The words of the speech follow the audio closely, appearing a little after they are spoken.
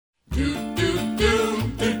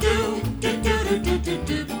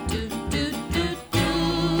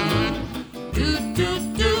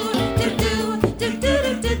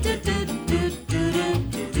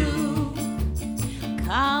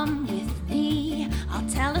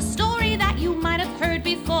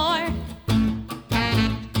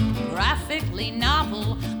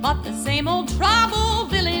Same old trouble,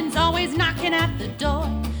 villains always knocking at the door.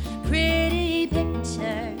 Pretty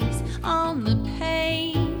pictures on the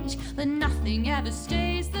page, but nothing ever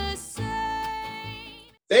stays the same.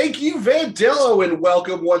 Thank you, Vandillo, and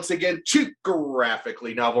welcome once again to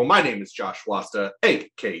Graphically Novel. My name is Josh Wasta,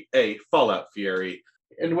 a.k.a. Fallout Fury.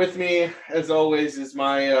 And with me, as always, is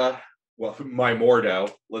my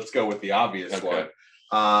Mordo. Let's go with the obvious one.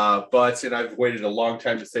 And I've waited a long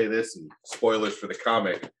time to say this, and spoilers for the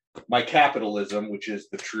comic, my capitalism, which is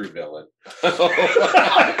the true villain.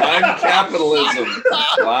 I'm capitalism.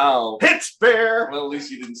 Wow. It's fair. Well, at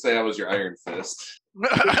least you didn't say I was your Iron Fist.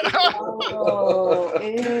 Oh, ew.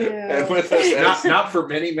 And with us, Not for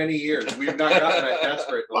many, many years. We've not gotten that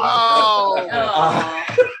desperate.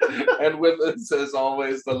 And with us, as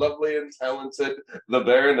always, the lovely and talented, the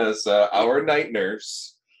Baroness, our night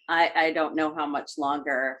nurse. I don't know how much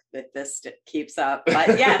longer that this keeps up,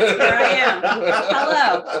 but yes, here I am.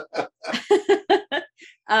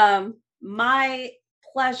 Hello. My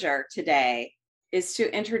pleasure today is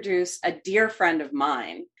to introduce a dear friend of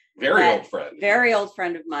mine. Very old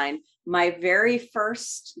friend of mine. My very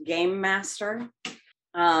first game master,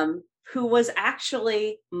 who was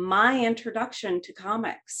actually my introduction to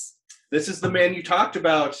comics. This is the man you talked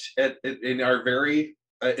about in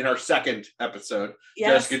our second episode,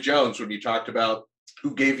 yes. Jessica Jones, when you talked about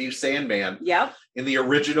who gave you Sandman. Yep. In the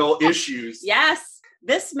original issues. Yes.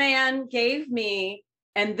 This man gave me,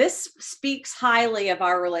 and this speaks highly of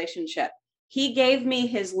our relationship. He gave me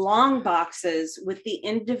his long boxes with the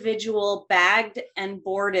individual bagged and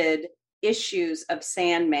boarded issues of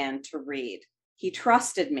Sandman to read. He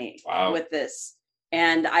trusted me with this,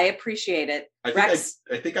 and I appreciate it. I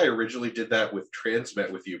think I originally did that with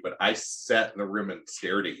Transmet with you, but I sat in the room and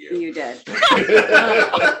stared at you. You did.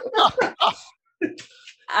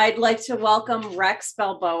 I'd like to welcome Rex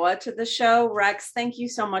Balboa to the show. Rex, thank you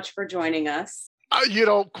so much for joining us.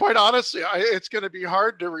 Quite honestly, it's going to be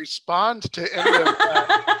hard to respond to any of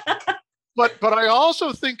that. But I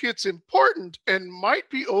also think it's important and might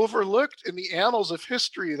be overlooked in the annals of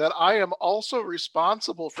history that I am also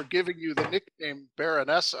responsible for giving you the nickname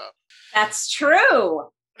Baronessa. That's true.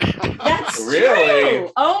 That's really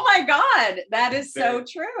true. Oh my God, that is so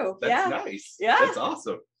true. That's nice. Yeah, that's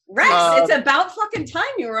awesome. Rex, it's about fucking time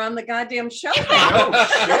you were on the goddamn show.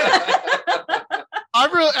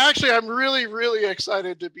 I'm really, really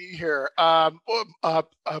excited to be here. A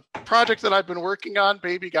project that I've been working on,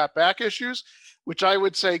 Baby Got Back Issues, which I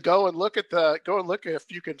would say go and look if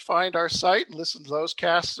you can find our site and listen to those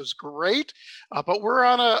casts is great. But we're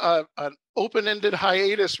on an open-ended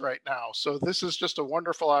hiatus right now, so this is just a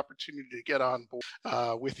wonderful opportunity to get on board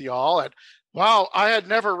with y'all. And wow, I had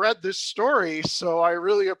never read this story, so I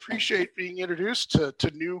really appreciate being introduced to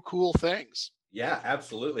new cool things. Yeah,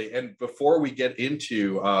 absolutely. And before we get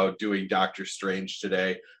into doing Doctor Strange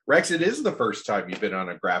today, Rex, it is the first time you've been on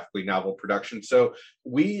a Graphically Novel production. So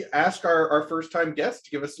we ask our first-time guests to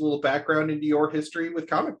give us a little background into your history with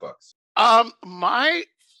comic books. My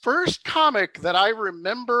first comic that I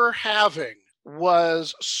remember having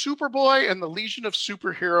was Superboy and the Legion of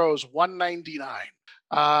Superheroes 199.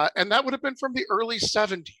 And that would have been from the early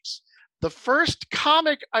 70s. The first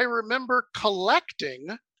comic I remember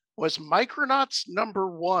collecting was Micronauts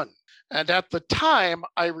 #1. And at the time,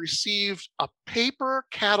 I received a paper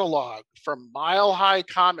catalog from Mile High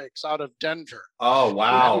Comics out of Denver. Oh,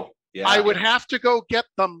 wow. Yeah. I would have to go get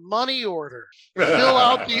the money order, fill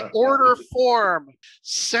out the order form,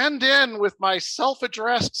 send in with my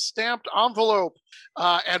self-addressed stamped envelope,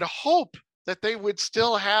 and hope that they would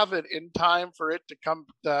still have it in time for it to come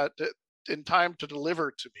in time to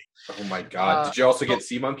deliver to me. Oh my God. Did you also get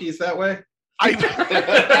Sea Monkeys that way? I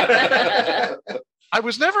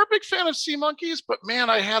was never a big fan of Sea Monkeys, but man,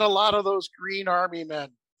 I had a lot of those Green Army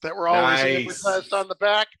men that were always advertised on the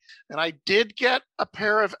back. And I did get a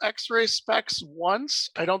pair of X-ray specs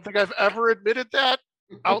once. I don't think I've ever admitted that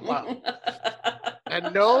out loud.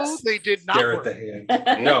 And no, they did not work. At the hand.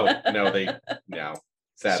 No.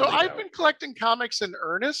 Sadly, so I've been collecting comics in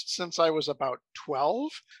earnest since I was about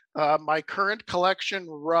 12. My current collection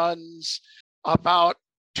runs about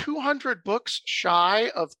 200 books shy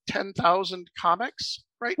of 10,000 comics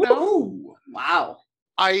right now. Woo-hoo. Wow.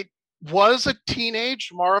 I was a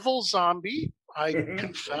teenage Marvel zombie, I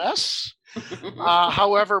confess.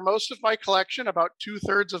 However, most of my collection, about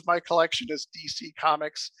 2/3 of my collection, is DC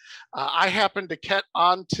Comics. I happened to get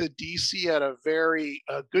onto DC at a very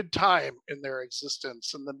good time in their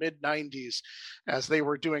existence in the mid-90s, as they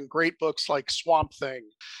were doing great books like Swamp Thing,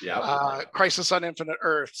 Crisis on Infinite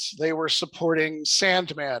Earths. They were supporting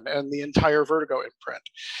Sandman and the entire Vertigo imprint.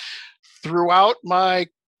 Throughout my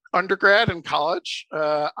undergrad and college,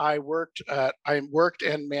 I worked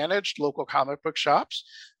and managed local comic book shops.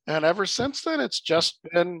 And ever since then, it's just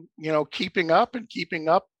been, keeping up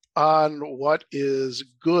on what is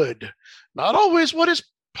good, not always what is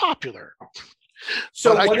popular.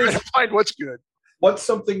 So I try to find what's good. What's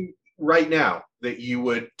something right now that you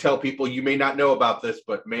would tell people you may not know about this,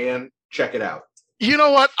 but man, check it out? You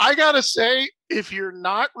know what? I got to say, if you're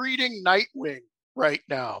not reading Nightwing right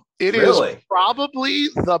now, it is probably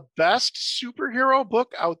the best superhero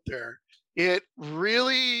book out there. It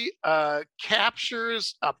really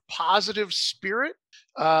captures a positive spirit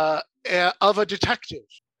of a detective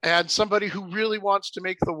and somebody who really wants to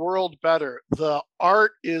make the world better. The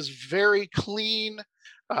art is very clean.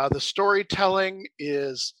 The storytelling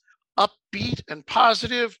is upbeat and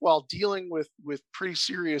positive while dealing with pretty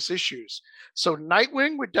serious issues. So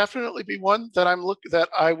Nightwing would definitely be one that that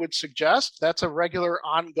I would suggest. That's a regular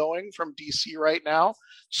ongoing from DC right now.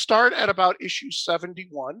 Start at about issue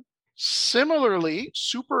 71. Similarly,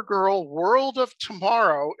 Supergirl World of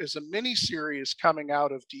Tomorrow is a miniseries coming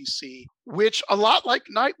out of DC, which, a lot like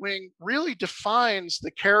Nightwing, really defines the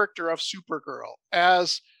character of Supergirl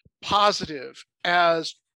as positive,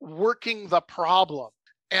 as working the problem.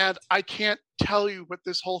 And I can't tell you, but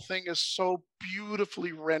this whole thing is so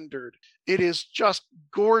beautifully rendered. It is just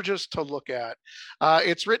gorgeous to look at.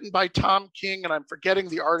 It's written by Tom King, and I'm forgetting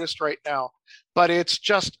the artist right now, but it's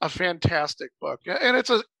just a fantastic book. And it's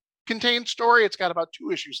a contained story. It's got about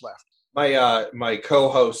 2 issues left. My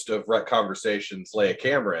co-host of Rec Conversations, Leah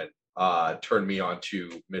Cameron, turned me on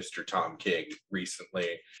to Mr. Tom King recently,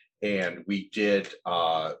 and we did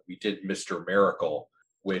Mr. Miracle,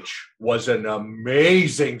 which was an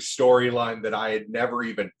amazing storyline that I had never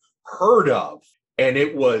even heard of. And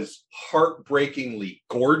it was heartbreakingly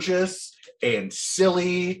gorgeous and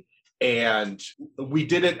silly. And we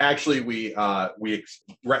didn't actually,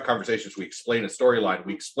 Rec Conversations, we explained a storyline.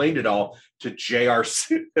 We explained it all to J.R.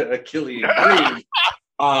 Killian Green,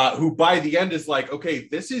 who by the end is like, okay,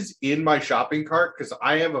 this is in my shopping cart because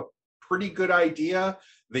I have a pretty good idea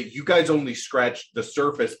that you guys only scratched the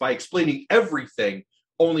surface by explaining everything.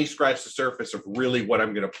 Only scratch the surface of really what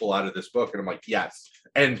I'm going to pull out of this book. And I'm like, yes.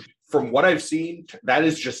 And from what I've seen, that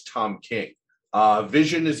is just Tom King.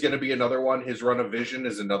 Vision is going to be another one. His run of Vision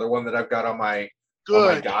is another one that I've got on my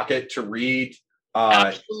docket to read.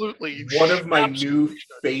 Absolutely. One of my new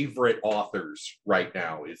favorite authors right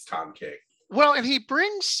now is Tom King. Well, and he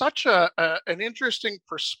brings such an interesting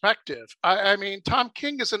perspective. I mean, Tom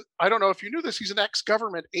King I don't know if you knew this, he's an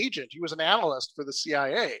ex-government agent. He was an analyst for the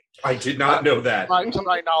CIA. I did not know that. To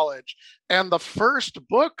my knowledge. And the first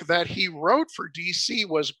book that he wrote for DC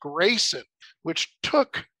was Grayson, which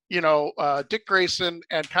took, Dick Grayson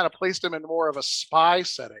and kind of placed him in more of a spy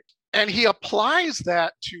setting. And he applies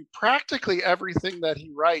that to practically everything that he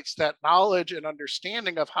writes, that knowledge and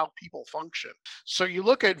understanding of how people function. So you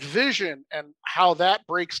look at Vision and how that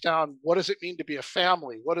breaks down. What does it mean to be a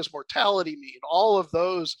family? What does mortality mean? All of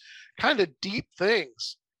those kind of deep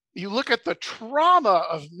things. You look at the trauma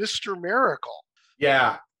of Mr. Miracle.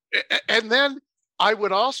 Yeah. And then I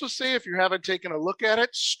would also say, if you haven't taken a look at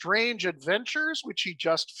it, Strange Adventures, which he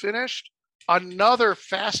just finished. Another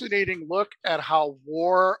fascinating look at how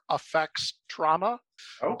war affects trauma.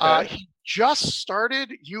 Okay. He just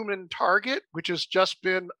started Human Target, which has just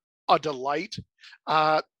been a delight.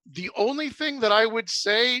 The only thing that I would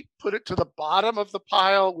say, put it to the bottom of the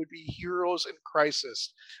pile, would be Heroes in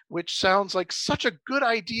Crisis, which sounds like such a good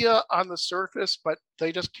idea on the surface, but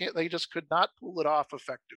they just could not pull it off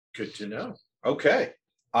effectively. Good to know. Okay.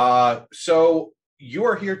 So you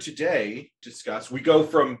are here today to discuss. We go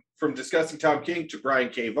from discussing Tom King to Brian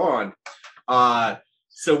K. Vaughan.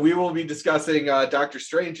 So we will be discussing Doctor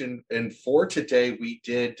Strange. And for today, we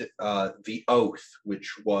did The Oath,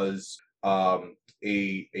 which was a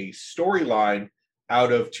storyline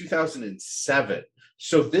out of 2007.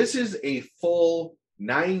 So this is a full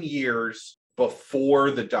 9 years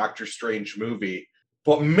before the Doctor Strange movie.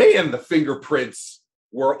 But man, the fingerprints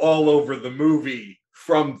were all over the movie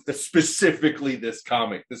from specifically this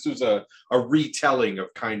comic. This was a retelling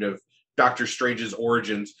of kind of Doctor Strange's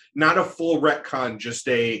origins, not a full retcon, just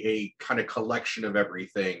a kind of collection of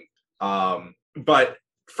everything. But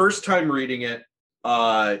first time reading it,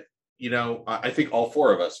 I think all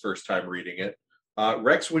 4 of us first time reading it.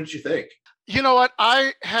 Rex, what did you think? You know what?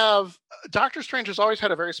 Doctor Strange has always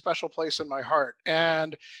had a very special place in my heart.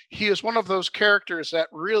 And he is one of those characters that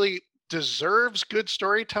really deserves good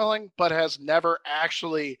storytelling, but has never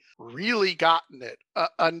actually really gotten it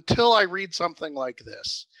until I read something like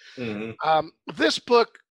this. Mm-hmm. This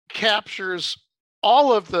book captures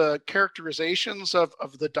all of the characterizations of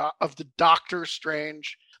the Doctor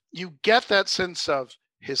Strange, you get that sense of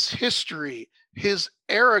his history, his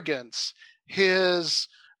arrogance, his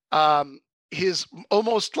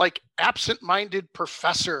almost like absent-minded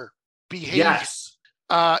professor behavior. Yes.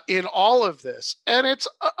 In all of this, and it's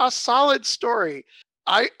a solid story.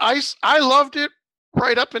 I loved it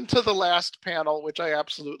right up into the last panel, which I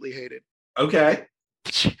absolutely hated. Okay.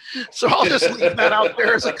 So I'll just leave that out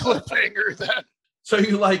there as a cliffhanger then. So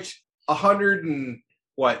you liked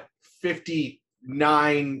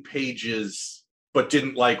 159 pages, but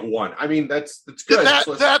didn't like one. I mean, that's good.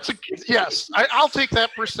 Yes. I'll take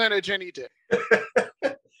that percentage any day.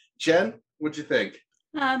 Jen, what'd you think?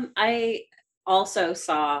 I also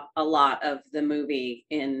saw a lot of the movie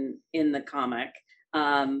in the comic.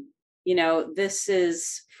 This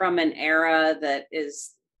is from an era that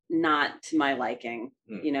is not to my liking.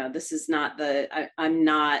 This is not I'm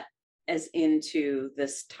not as into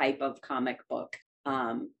this type of comic book.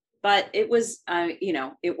 But it was,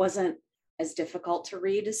 it wasn't as difficult to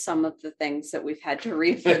read as some of the things that we've had to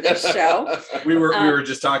read for this show. we were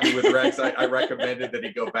just talking with Rex. I recommended that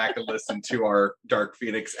he go back and listen to our Dark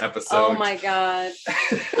Phoenix episode. Oh my God.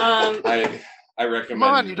 I recommend. Come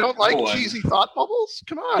on, you don't like cheesy thought bubbles?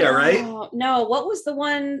 Come on. Yeah, right? No, what was the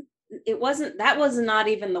one? That was not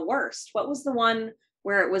even the worst. What was the one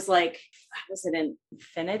where it was like, was it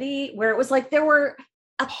Infinity? Where it was like there were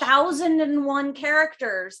 1,001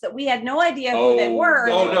 characters that we had no idea who they were.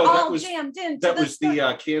 All jammed in. That was the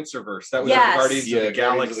Cancerverse. That was the Guardians of the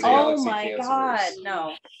Galaxy. Oh my God,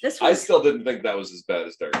 no! I still didn't think that was as bad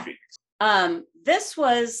as Dark Phoenix. This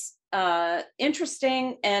was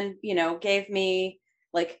interesting, and gave me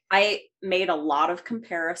I made a lot of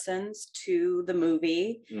comparisons to the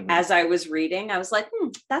movie as I was reading. I was like,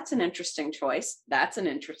 that's an interesting choice. That's an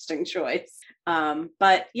interesting choice.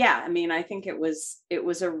 But yeah, I mean, I think it was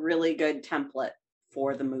a really good template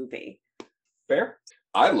for the movie. Fair.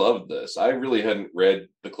 I loved this. I really hadn't read,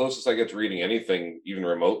 the closest I got to reading anything even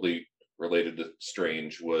remotely related to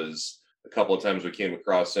Strange was a couple of times we came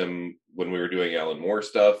across him when we were doing Alan Moore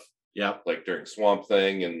stuff. Yeah. Like during Swamp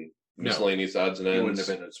Thing and Miscellaneous Odds and Ends. He wouldn't have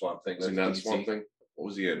been in Swamp Thing. Was he not in Swamp Thing? What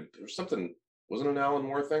was he in? There was something, wasn't it an Alan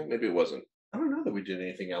Moore thing? Maybe it wasn't. I don't know that we did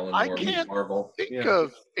anything Alan Moore. I can't Marvel. think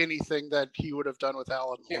of anything that he would have done with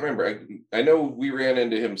Alan Moore. I can't remember. I know we ran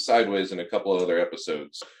into him sideways in a couple of other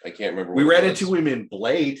episodes. I can't remember. We ran into him in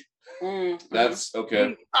Blade. That's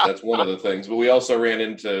okay. That's one of the things. But we also ran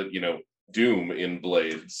into, Doom in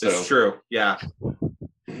Blade. So. It's true. Yeah.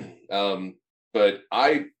 But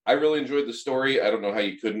I really enjoyed the story. I don't know how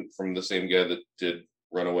you couldn't, from the same guy that did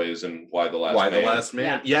Runaways and Why the Last Man. The Last Man.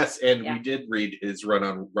 Yeah. Yes, and we did read his run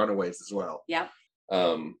on Runaways as well. Yeah.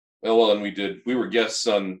 And we were guests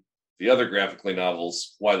on the other graphically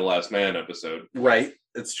novels Why the Last Man episode. Right.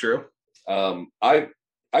 It's true. I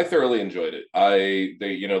thoroughly enjoyed it.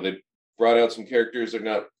 They brought out some characters I'm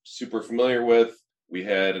not super familiar with. We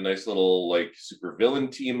had a nice little super villain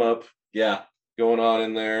team up. Yeah. Going on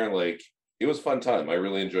in there. It was a fun time. I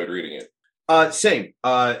really enjoyed reading it. Same.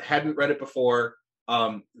 Hadn't read it before.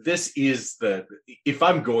 This is if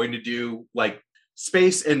I'm going to do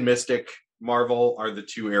space and mystic, Marvel are the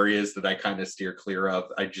two areas that I kind of steer clear of.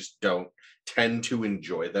 I just don't tend to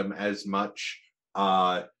enjoy them as much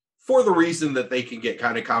for the reason that they can get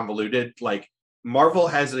kind of convoluted. Marvel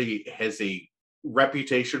has a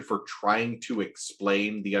reputation for trying to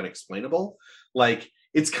explain the unexplainable.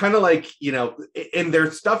 It's kind of and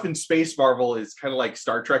their stuff in Space Marvel is kind of like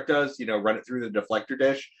Star Trek does, run it through the deflector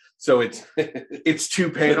dish. So it's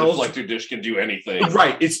two panels. The deflector dish can do anything.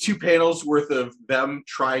 Right. It's 2 panels worth of them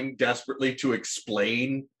trying desperately to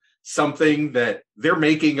explain something that they're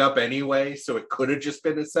making up anyway. So it could have just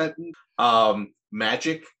been a sentence.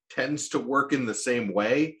 Magic tends to work in the same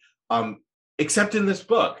way. Except in this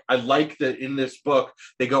book. I like that in this book,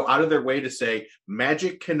 they go out of their way to say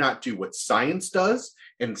magic cannot do what science does,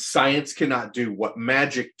 and science cannot do what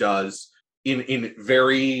magic does in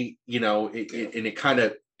very, in it kind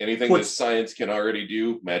of... Anything that science can already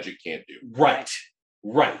do, magic can't do. Right.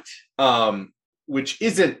 Which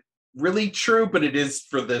isn't really true, but it is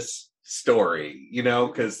for this story,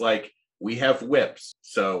 because we have whips,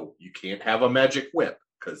 so you can't have a magic whip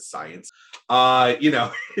because science,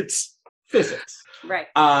 it's physics. Right.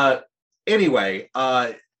 Anyway,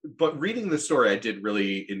 but reading the story, I did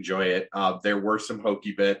really enjoy it. There were some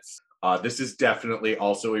hokey bits. This is definitely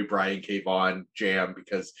also a Brian K. Vaughan jam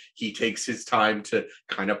because he takes his time to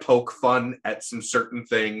kind of poke fun at some certain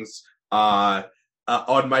things. On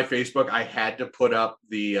my Facebook, I had to put up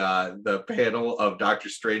the panel of Doctor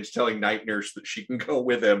Strange telling Night Nurse that she can go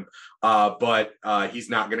with him, but he's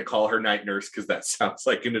not going to call her Night Nurse because that sounds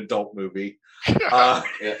like an adult movie.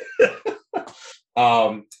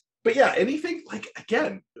 But yeah, anything like,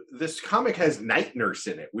 again, this comic has Night Nurse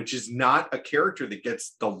in it, which is not a character that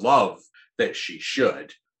gets the love that she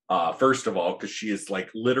should. First of all, because she is like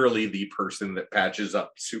literally the person that patches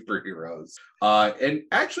up superheroes. And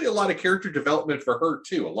actually a lot of character development for her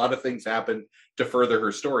too. A lot of things happen to further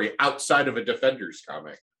her story outside of a Defenders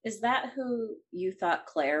comic. Is that who you thought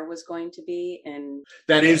Claire was going to be? And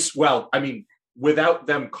that is, well, I mean, without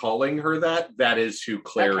them calling her that, that is who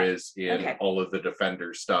Claire is in all of the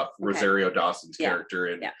Defenders stuff. Rosario Dawson's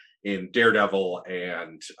character in Daredevil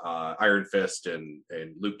and Iron Fist and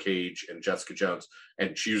Luke Cage and Jessica Jones,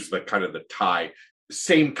 and she's the kind of the tie,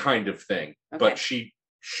 same kind of thing, but she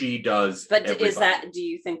does. But everybody. Is that? Do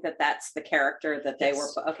you think that that's the character that they were?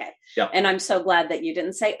 Okay. Yeah. And I'm so glad that you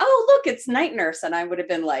didn't say, "Oh, look, it's Night Nurse," and I would have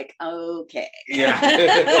been like, "Okay." Yeah.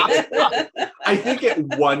 I think at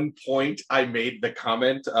one point I made the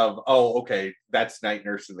comment of, "Oh, okay, that's Night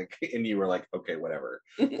Nurse," and you were like, "Okay, whatever."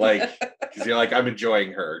 Like, because you're like, "I'm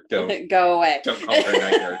enjoying her. Don't go away. Don't call her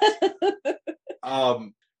Night Nurse."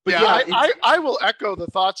 But I will echo the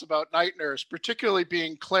thoughts about Night Nurse, particularly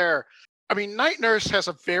being Claire. I mean, Night Nurse has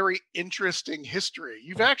a very interesting history.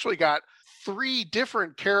 You've actually got 3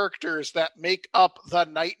 different characters that make up the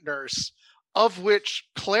Night Nurse, of which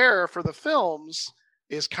Claire for the films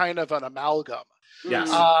is kind of an amalgam. Yes.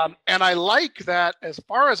 And I like that, as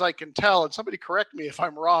far as I can tell, and somebody correct me if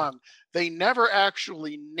I'm wrong, they never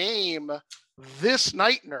actually name this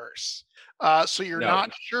Night Nurse. So you're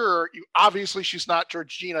not sure. Obviously, she's not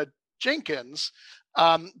Georgina Jenkins.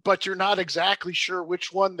 But you're not exactly sure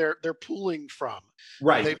which one they're pulling from.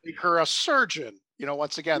 Right. They make her a surgeon. You know,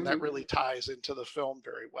 once again, that really ties into the film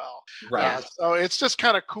very well. Right. So it's just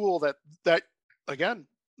kind of cool that again,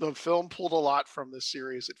 the film pulled a lot from this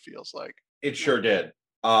series. It feels like it sure did.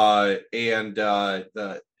 At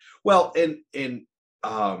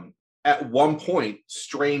one point,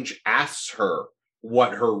 Strange asks her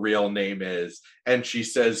what her real name is, and she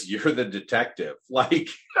says, "You're the detective." Like,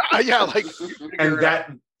 and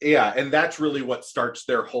that's really what starts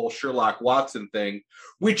their whole Sherlock Watson thing,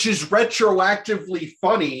 which is retroactively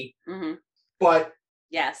funny, but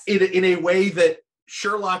in a way that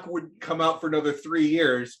Sherlock wouldn't come out for another 3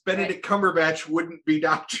 years. Benedict Cumberbatch wouldn't be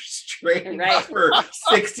Doctor Strange for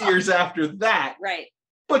 6 years after that,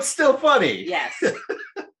 but still funny. Yes.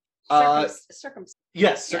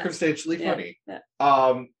 Circumstantially funny.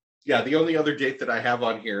 The only other date that I have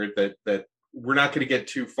on here that we're not going to get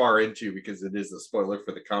too far into because it is a spoiler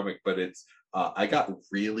for the comic, but it's I got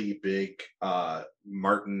really big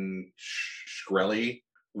Martin Shkreli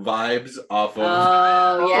vibes off of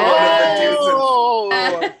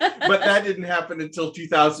but that didn't happen until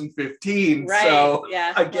 2015. So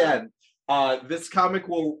again, this comic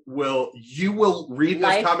will read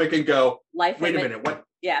this comic and go, wait a minute, what?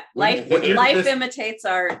 Yeah, life imitates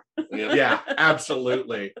art. Yeah,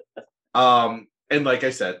 absolutely. And like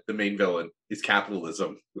I said, the main villain is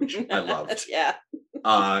capitalism, which I loved.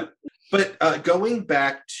 But going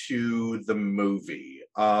back to the movie,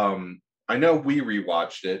 I know we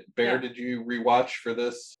rewatched it. Bear, did you rewatch for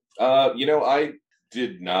this? I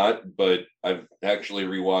did not, but I've actually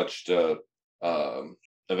rewatched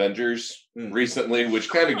Avengers recently,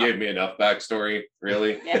 which kind of gave me enough backstory,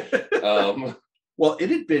 really. Well, it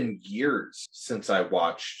had been years since I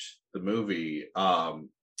watched the movie.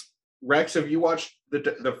 Rex, have you watched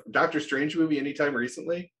the Doctor Strange movie anytime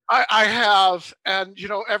recently? I have, and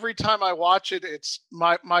every time I watch it, it's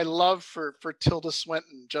my love for Tilda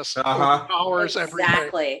Swinton just overpowers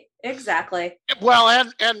everything. Exactly. Well,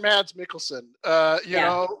 and Mads Mikkelsen.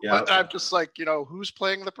 But I'm just like, who's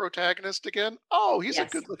playing the protagonist again? Oh, he's a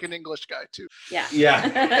good-looking English guy too. Yeah.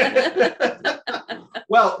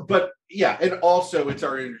 Well, but and also it's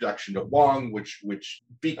our introduction to Wong, which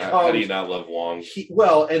becomes. How do you not love Wong?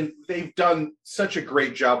 And they've done such a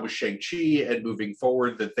great job with Shang-Chi and moving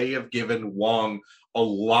forward that they have given Wong a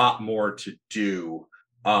lot more to do.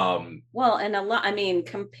 And a lot. I mean,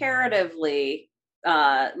 comparatively,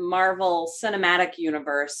 Marvel Cinematic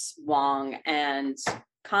Universe Wong and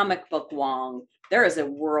comic book Wong, there is a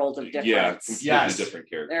world of difference. Different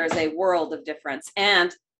characters. There is a world of difference,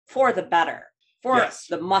 and for the better.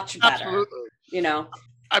 The much better. Absolutely.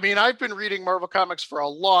 I mean, I've been reading Marvel Comics for a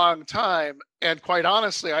long time, and quite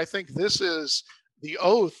honestly, I think The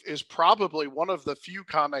Oath is probably one of the few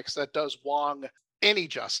comics that does Wong any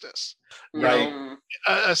justice.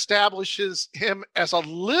 Establishes him as a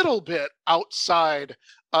little bit outside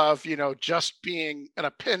of, just being an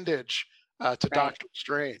appendage to Doctor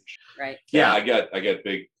Strange. Right. Yeah, I got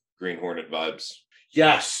big Green Hornet vibes.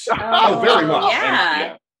 Yes. Very much.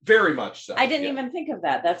 Yeah. Very much so. I didn't even think of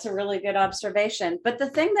that. That's a really good observation. But the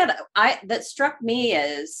thing that struck me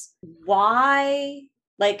is why,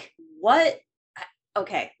 like, what?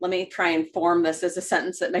 Okay, let me try and form this as a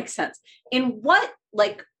sentence that makes sense. In what,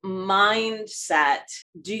 like, mindset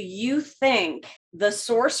do you think the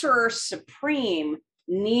Sorcerer Supreme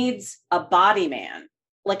needs a body man,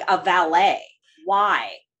 like a valet?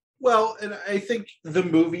 Why? Well, and I think the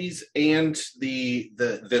movies and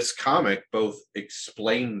this comic both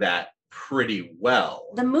explain that pretty well.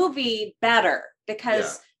 The movie better,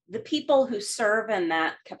 because the people who serve in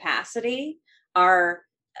that capacity are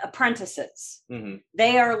apprentices. Mm-hmm.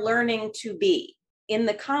 They are learning to be. In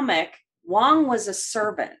the comic, Wong was a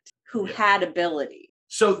servant who had ability.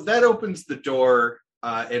 So that opens the door.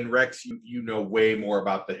 And Rex, you know way more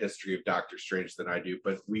about the history of Doctor Strange than I do,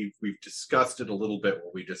 but we've discussed it a little bit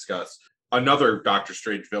when we discuss another Doctor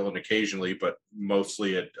Strange villain occasionally, but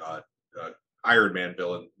mostly a Iron Man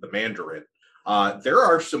villain, the Mandarin. There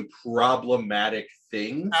are some problematic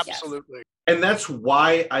things. Absolutely. And that's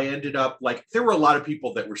why I ended up, like, there were a lot of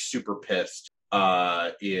people that were super pissed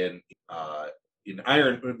in the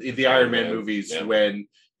Iron Man movies when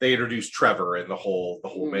they introduced Trevor and the whole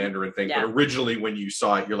Mandarin thing. Yeah. But originally when you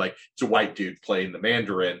saw it, you're like, it's a white dude playing the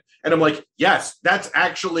Mandarin. And I'm like, yes, that's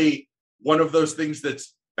actually one of those things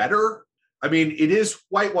that's better. I mean, it is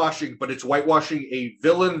whitewashing, but it's whitewashing a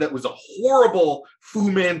villain that was a horrible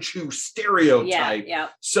Fu Manchu stereotype. Yeah.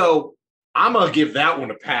 So I'm going to give that one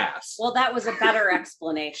a pass. Well, that was a better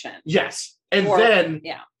explanation. Yes. And then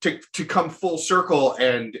to come full circle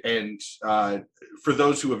and for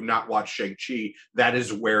those who have not watched Shang-Chi, that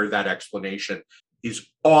is where that explanation is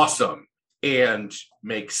awesome and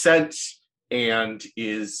makes sense and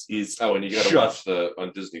is and you got to watch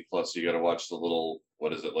on Disney Plus, you got to watch the little,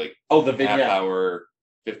 what is it, like the vignette. Half-hour,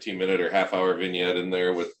 15-minute or half-hour vignette in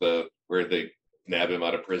there with where they nab him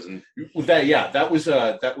out of prison. That was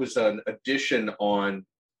an addition on.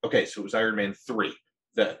 Okay, so it was Iron Man 3.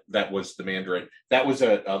 That was the Mandarin. That was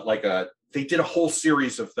they did a whole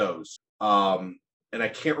series of those. And I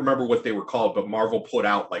can't remember what they were called, but Marvel put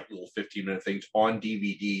out like little 15-minute things on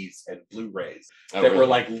DVDs and Blu-rays that were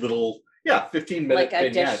like little 15-minute like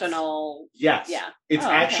vignettes. Additional. Yes. Yeah. It's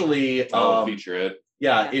actually featurette.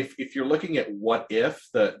 Yeah, if you're looking at What If,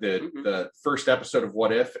 the first episode of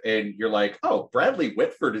What If, and you're like, oh, Bradley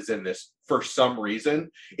Whitford is in this for some reason,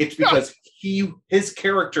 it's because his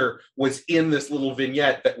character was in this little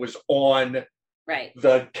vignette that was on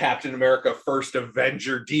the Captain America First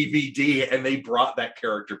Avenger DVD, and they brought that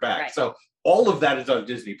character back. Right. So all of that is on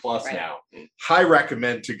Disney Plus now. High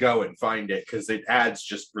recommend to go and find it because it adds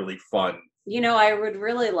just really fun. You know, I would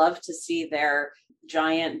really love to see their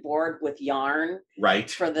giant board with yarn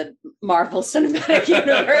for the Marvel Cinematic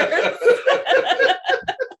Universe.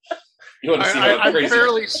 I'm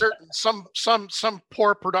fairly certain some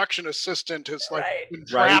poor production assistant has been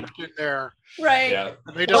trapped in there. Right. Yeah.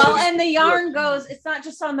 And the yarn goes, it's not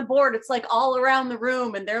just on the board, it's like all around the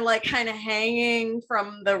room, and they're like kind of hanging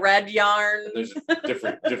from the red yarn. And there's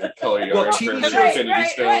different color yarn. Well,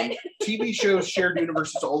 TV shows, shared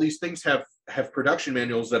universes, all these things have production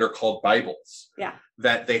manuals that are called Bibles. Yeah.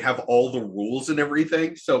 That they have all the rules and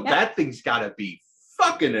everything. So that thing's got to be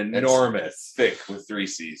fucking enormous. It's thick with 3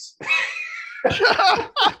 C's.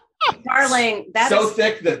 Darling, that so is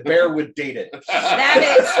thick that Bear would date it.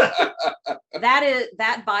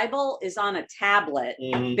 That Bible is on a tablet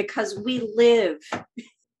because we live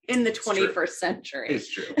in the 21st century. It's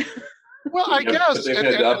true. Well, I guess they've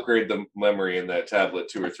had to upgrade the memory in that tablet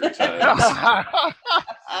 2 or 3 times.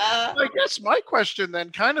 I guess my question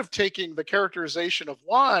then, kind of taking the characterization of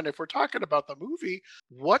Juan, if we're talking about the movie,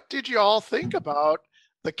 what did you all think about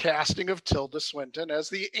the casting of Tilda Swinton as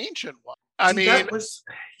the Ancient One? I mean, that was,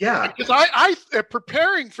 because I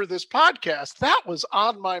preparing for this podcast, that was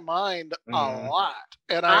on my mind a lot,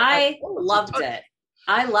 and I loved it.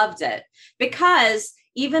 I loved it because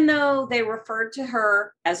even though they referred to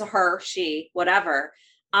her as a her, she, whatever,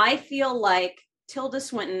 I feel like Tilda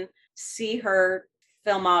Swinton, see her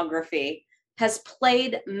filmography, has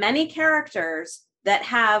played many characters that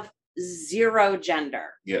have zero gender.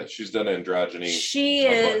 Yeah, she's done androgyny. She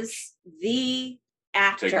is the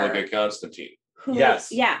actor. Take a look at Constantine.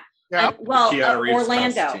 Yes. Yeah. Orlando.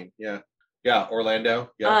 Yeah, Orlando.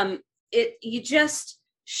 Yeah.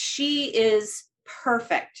 She is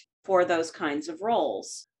perfect for those kinds of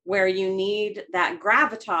roles where you need that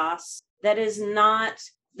gravitas that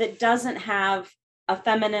doesn't have a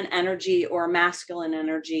feminine energy or a masculine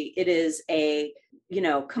energy. It is a,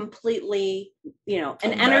 completely, an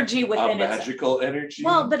energy within a magical energy.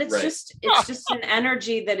 Well, but it's just an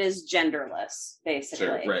energy that is genderless, basically.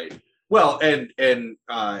 Sure, right. Well, and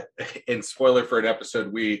spoiler for an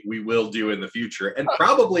episode we will do in the future, and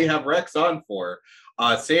probably have Rex on for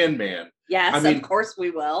Sandman. Yes, of course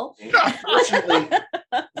we will.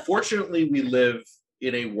 Fortunately, we live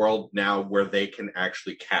in a world now where they can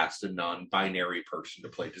actually cast a non-binary person to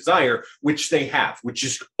play Desire, which they have, which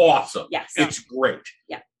is awesome. Yes, it's great.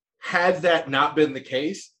 Yeah. Had that not been the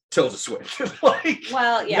case, Tilda Swinton,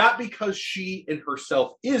 not because she in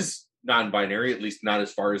herself is non-binary, at least not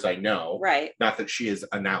as far as I know. Right. Not that she is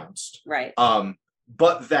announced. Right.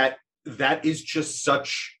 But that is just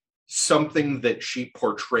such something that she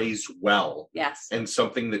portrays well. Yes. And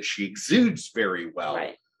something that she exudes very well.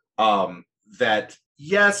 Right. That,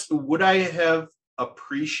 yes, would I have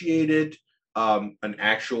appreciated an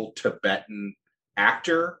actual Tibetan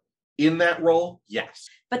actor in that role? Yes.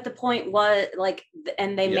 But the point was,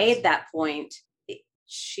 and they made that point,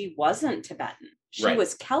 she wasn't Tibetan. She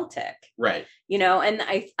was Celtic. Right. And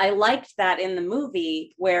I liked that in the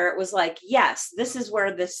movie where it was like, yes, this is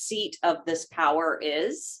where the seat of this power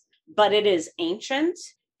is, but it is ancient,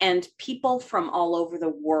 and people from all over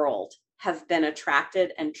the world have been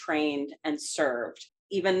attracted and trained and served,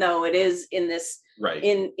 even though it is in this,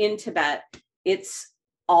 in Tibet, it's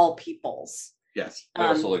all peoples. Yes. I'd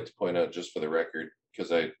also like to point out, just for the record,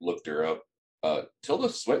 because I looked her up, Tilda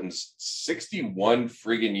Swinton's 61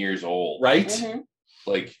 friggin' years old. Right? Mm-hmm.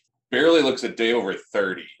 Barely looks a day over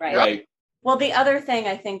 30. Right. Well, the other thing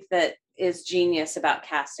I think that is genius about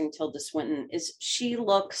casting Tilda Swinton is she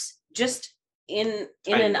looks just in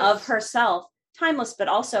and of herself, timeless, but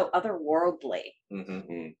also otherworldly.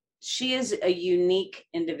 Mm-hmm. She is a unique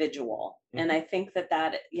individual. Mm-hmm. And I think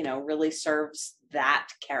that really serves that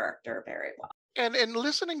character very well. And in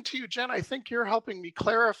listening to you, Jen, I think you're helping me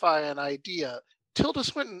clarify an idea. Tilda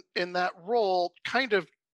Swinton in that role kind of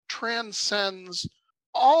transcends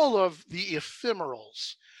all of the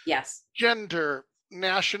ephemerals. Yes. Gender,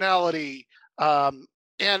 nationality,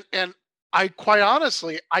 and I quite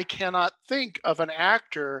honestly, I cannot think of an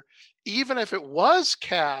actor, even if it was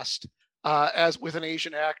cast as with an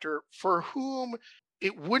Asian actor, for whom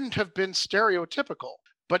it wouldn't have been stereotypical.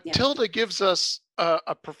 But Tilda gives us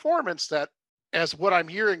a performance that, as what I'm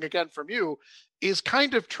hearing again from you, is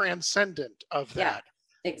kind of transcendent of that.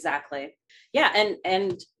 Yeah, exactly. Yeah,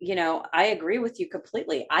 and I agree with you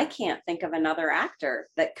completely. I can't think of another actor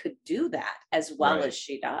that could do that as well as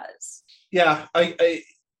she does. Yeah,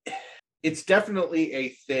 it's definitely a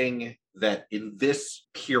thing that in this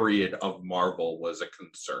period of Marvel was a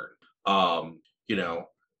concern.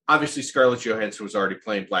 Obviously Scarlett Johansson was already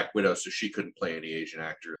playing Black Widow, so she couldn't play any Asian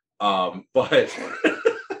actor. But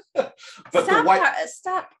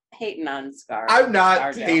stop hating on Scar. I'm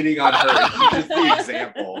not hating on her. She's just the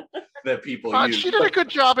example that people use. She did a good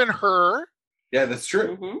job in Her. Yeah, that's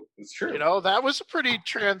true. Mm-hmm. That's true. That was a pretty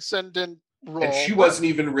transcendent role. And she wasn't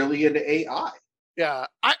even really into AI. Yeah.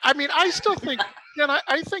 I still think,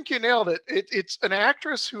 I think you nailed it. It's an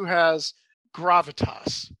actress who has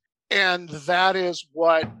gravitas. And that is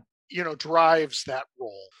what, drives that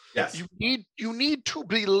role. Yes. You need to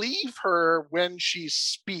believe her when she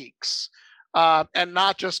speaks, and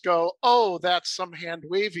not just go, oh, that's some hand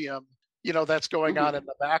wavium, that's going on in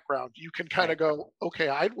the background. You can kind of go, okay,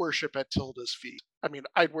 I'd worship at Tilda's feet.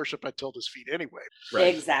 I'd worship at Tilda's feet anyway.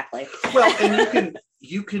 Right. Exactly. Well, and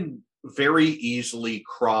you can very easily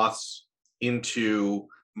cross into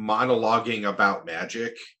monologuing about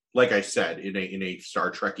magic, like I said, in a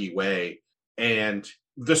Star Trek-y way. And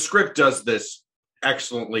the script does this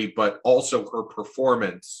excellently, but also her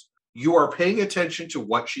performance. You are paying attention to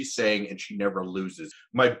what she's saying, and she never loses.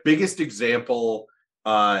 My biggest example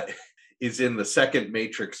is in the second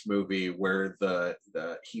Matrix movie, where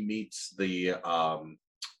he meets the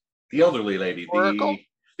elderly lady,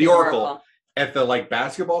 the Oracle, at the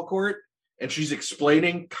basketball court, and she's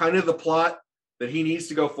explaining kind of the plot that he needs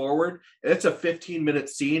to go forward. And it's a 15-minute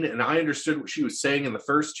scene, and I understood what she was saying in the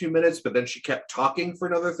first 2 minutes, but then she kept talking for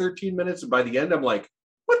another 13 minutes, and by the end I'm like,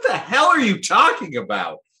 what the hell are you talking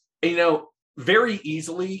about? And, very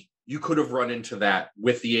easily you could have run into that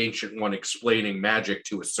with the Ancient One explaining magic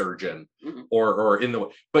to a surgeon, mm-hmm.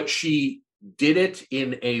 But she did it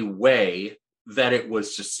in a way that it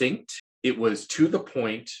was succinct, it was to the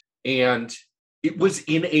point, and it was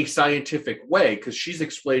in a scientific way, because she's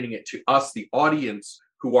explaining it to us, the audience,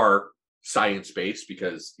 who are science-based,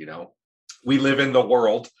 because, we live in the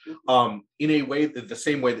world, in a way, the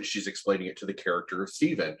same way that she's explaining it to the character of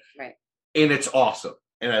Steven. Right. And it's awesome.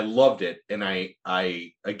 And I loved it. And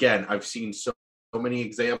I've seen so many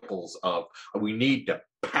examples of, we need to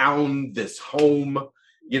pound this home.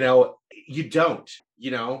 You don't,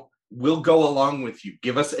 we'll go along with you.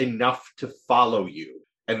 Give us enough to follow you.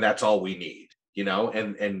 and that's all we need, you know,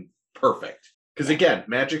 and perfect. Because again,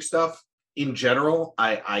 magic stuff in general,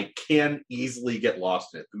 I can easily get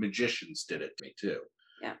lost in it. The magicians did it to me too.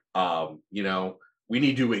 Yeah. You know, we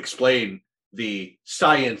need to explain the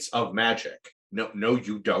science of magic. No,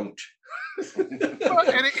 you don't. Well,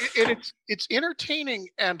 and it's entertaining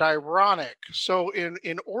and ironic. So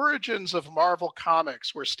in Origins of Marvel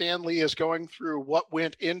Comics, where Stan Lee is going through what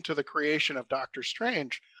went into the creation of Doctor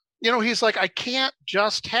Strange, you know, he's like, I can't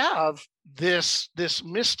just have this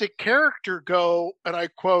mystic character go, and I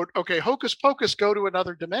quote, okay, hocus pocus, go to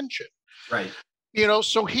another dimension. Right. You know,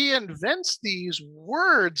 so he invents these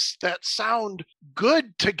words that sound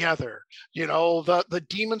good together. You know, the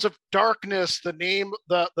demons of darkness, the name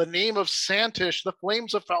of Santish, the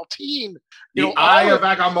flames of Faltine. The eye of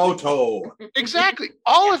Agamotto. Exactly.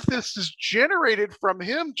 All of this is generated from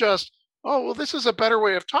him just, oh, well, this is a better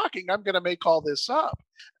way of talking. I'm going to make all this up.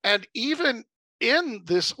 And even in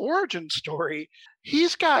this origin story,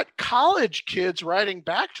 he's got college kids writing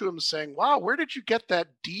back to him saying, wow, where did you get that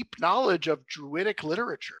deep knowledge of Druidic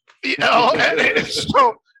literature? You know, and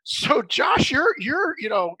so Josh,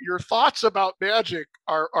 your thoughts about magic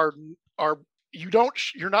are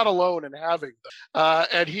you're not alone in having them.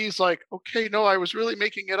 And he's like, okay, no, I was really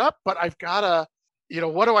making it up, but I've gotta, you know,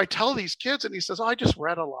 what do I tell these kids? And he says, oh, I just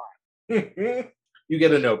read a lot. You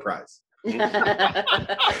get a no prize.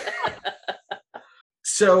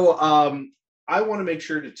 So I want to make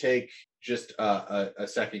sure to take just a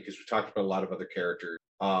second, because we talked about a lot of other characters,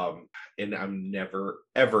 and I'm never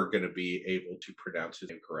ever going to be able to pronounce his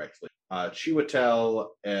name correctly. Chiwetel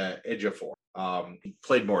Ejiofor, he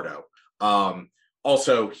played Mordo.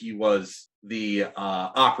 Also, he was the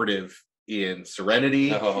operative in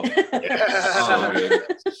Serenity. Oh.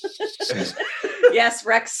 Yes,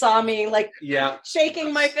 Rex saw me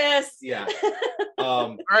shaking my fist. Yeah.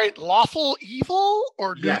 All right, lawful evil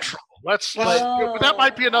or neutral? Let's that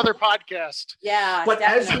might be another podcast. Yeah. But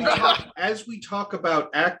as we talk about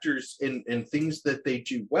actors and things that they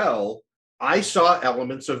do well, I saw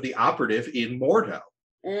elements of the operative in Mordo.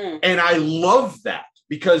 And I love that,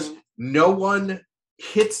 because no one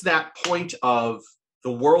hits that point of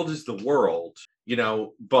the world is the world, you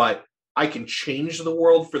know, but I can change the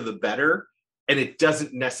world for the better. And it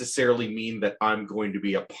doesn't necessarily mean that I'm going to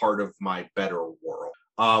be a part of my better world,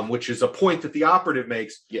 which is a point that the operative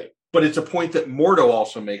makes. Yeah. But it's a point that Mordo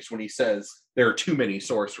also makes when he says there are too many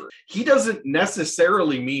sorcerers. He doesn't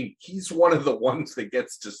necessarily mean he's one of the ones that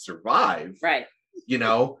gets to survive. Right. You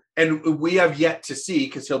know, and we have yet to see,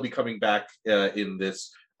 because he'll be coming back in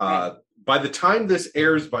this. Right. By the time this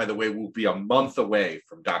airs, by the way, we'll be a month away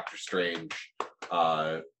from Doctor Strange.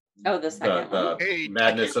 The second one. Hey,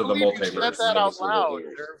 Madness of the Multiverse. You said that out loud.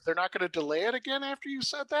 They're not going to delay it again after you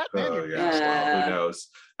said that? Oh, yeah. Who knows?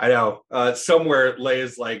 I know. Somewhere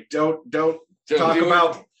Leia's like, don't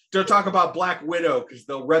talk about Black Widow, because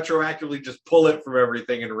they'll retroactively just pull it from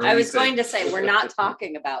everything and release it. I was going to say, we're not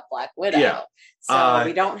talking about Black Widow. Yeah. So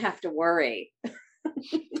we don't have to worry.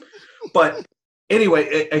 But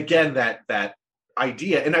anyway, again, that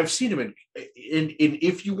idea, and I've seen him in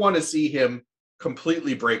if you want to see him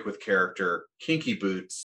completely break with character, Kinky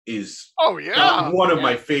Boots is one of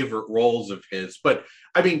my favorite roles of his. But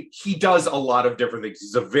I mean, he does a lot of different things.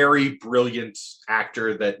 He's a very brilliant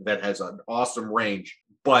actor that has an awesome range.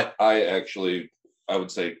 But I would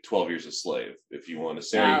say 12 Years a Slave, if you want to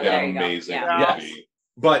say an amazing movie. Yes.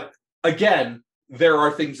 But again, there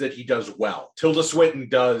are things that he does well. Tilda Swinton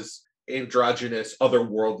does androgynous,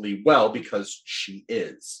 otherworldly well, because she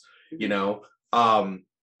is, you know.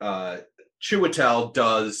 Chiwetel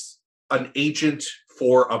does an agent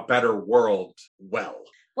for a better world well.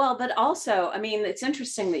 Well, but also, I mean, it's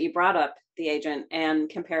interesting that you brought up the agent and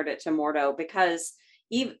compared it to Mordo, because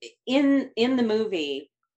in the movie,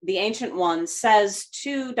 the Ancient One says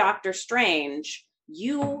to Doctor Strange,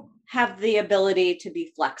 you have the ability to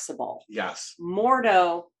be flexible. Yes.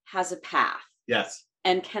 Mordo has a path. Yes.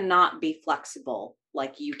 And cannot be flexible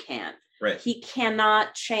like you can. Right. He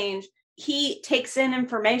cannot change. He takes in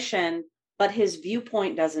information, but his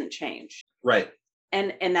viewpoint doesn't change. Right.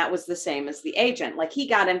 And that was the same as the agent. Like, he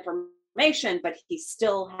got information, but he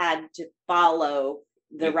still had to follow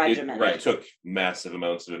the regimen. It took massive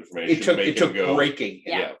amounts of information. It took breaking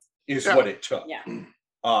him. Is what it took.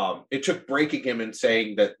 Yeah. It took breaking him and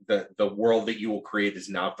saying that the world that you will create is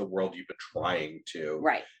not the world you've been trying to.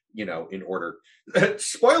 Right. You know, in order.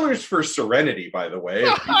 Spoilers for Serenity, by the way.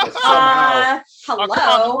 If people somehow.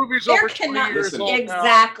 Hello. There cannot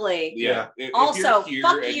exactly. Yeah. Also,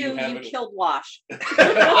 fuck you. You killed Wash.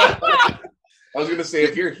 I was going to say,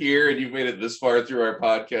 if you're here and you've made it this far through our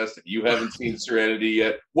podcast and you haven't seen Serenity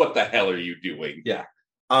yet, what the hell are you doing? Yeah.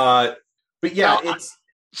 But yeah, Now,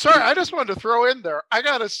 sorry, I just wanted to throw in there. I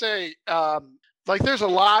gotta say, there's a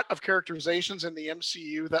lot of characterizations in the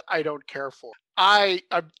MCU that I don't care for. I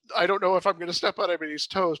don't know if I'm going to step on anybody's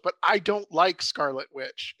toes, but I don't like Scarlet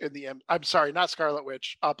Witch I'm sorry, not Scarlet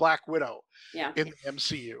Witch, Black Widow in the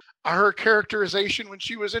MCU. Her characterization when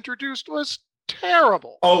she was introduced was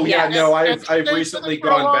terrible. Oh yeah, no, I've recently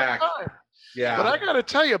gone back. Yeah, but I got to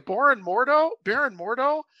tell you, Baron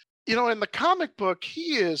Mordo, in the comic book,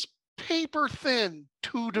 he is paper thin,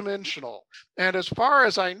 two-dimensional, and as far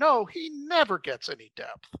as I know, he never gets any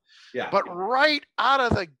depth. Yeah, but right out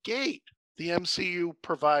of the gate, the MCU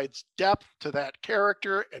provides depth to that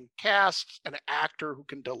character and casts an actor who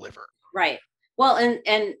can deliver. Right. Well,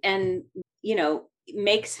 and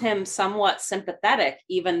makes him somewhat sympathetic,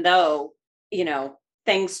 even though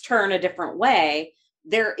things turn a different way.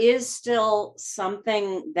 There is still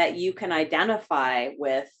something that you can identify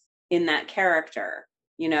with in that character,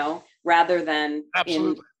 rather than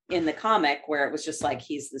in the comic where it was just like,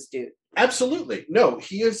 he's this dude. Absolutely. No,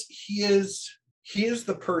 he is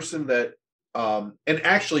the person that, and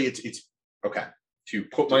actually it's okay to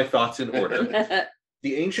put my thoughts in order.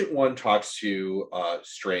 The Ancient One talks to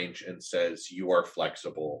Strange and says, "You are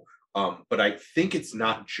flexible." But I think it's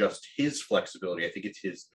not just his flexibility. I think it's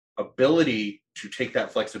his ability to take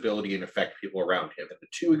that flexibility and affect people around him. And the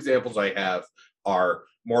two examples I have are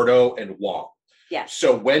Mordo and Wong. Yeah.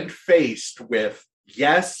 So when faced with,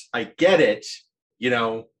 yes, I get it,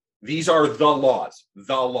 these are the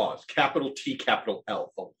laws, capital T, capital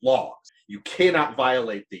L, the laws. You cannot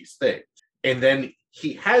violate these things. And then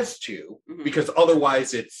he has to, because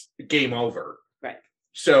otherwise it's game over. Right.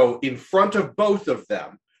 So in front of both of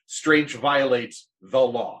them, Strange violates the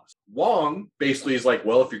laws. Wong basically is like,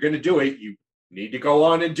 well, if you're going to do it, you need to go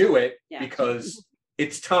on and do it because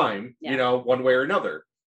it's time, one way or another.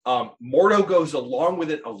 Mordo goes along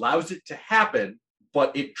with it, allows it to happen,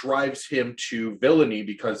 but it drives him to villainy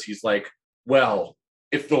because he's like, well,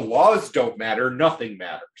 if the laws don't matter, nothing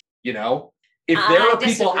matters. If there are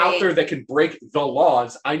people out there that can break the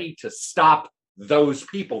laws, I need to stop those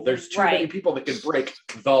people. There's too many people that can break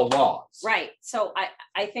the laws. Right. So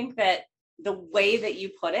I think that the way that you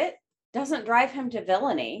put it doesn't drive him to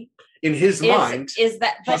villainy. In his mind, is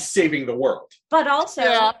that he's saving the world. But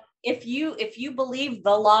also, if you believe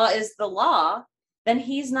the law is the law, then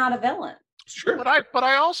he's not a villain. It's true. But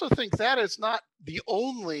I also think that is not the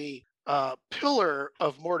only pillar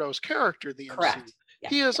of Mordo's character. The Correct. MCU. Yeah.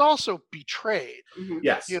 He is also betrayed. Mm-hmm.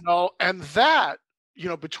 Yes. And that,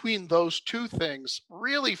 between those two things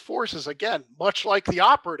really forces, again, much like the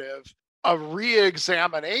Operative, a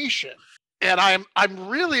re-examination. And I'm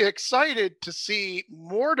really excited to see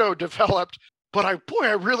Mordo developed, but I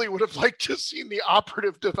really would have liked to see the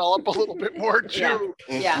Operative develop a little bit more too.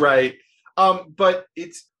 Yeah. Right. But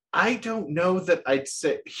I don't know that I'd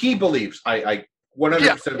say he believes. I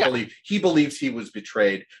 100% believe he believes he was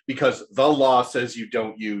betrayed because the law says you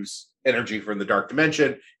don't use energy from the dark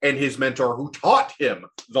dimension, and his mentor who taught him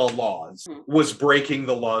the laws was breaking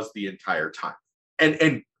the laws the entire time.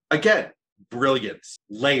 And again, brilliance,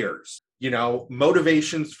 layers,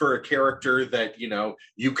 motivations for a character that,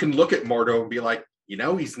 you can look at Mordo and be like,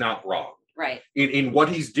 he's not wrong. Right. In what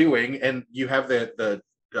he's doing. And you have the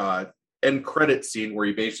end credit scene where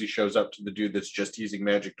he basically shows up to the dude that's just using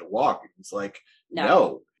magic to walk. And he's like,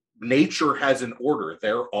 no, nature has an order.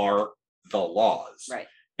 There are the laws. Right.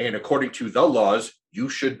 And according to the laws, you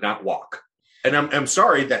should not walk. And I'm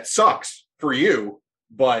sorry, that sucks for you,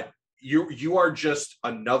 but you are just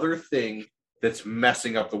another thing that's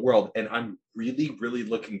messing up the world. And I'm really, really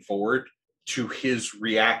looking forward to his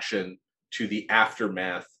reaction to the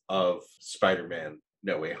aftermath of Spider-Man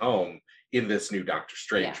No Way Home in this new Doctor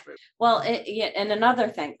Strange movie. Well, and another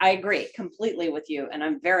thing, I agree completely with you, and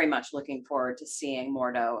I'm very much looking forward to seeing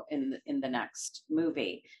Mordo in the next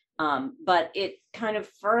movie. But it kind of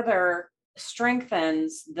further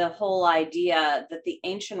strengthens the whole idea that the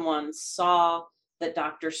Ancient Ones saw that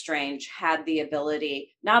Doctor Strange had the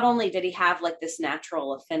ability. Not only did he have like this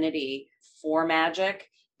natural affinity for magic,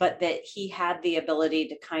 but that he had the ability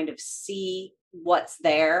to kind of see what's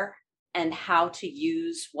there and how to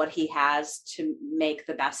use what he has to make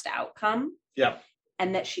the best outcome. Yeah.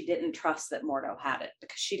 And that she didn't trust that Mordo had it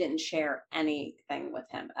because she didn't share anything with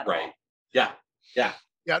him at all. Yeah. Yeah.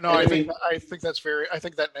 Yeah. No, I think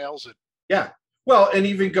that nails it. Yeah. Well, and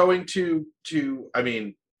even going to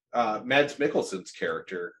Mads Mikkelsen's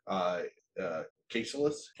character,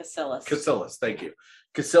 Casillas. Thank you.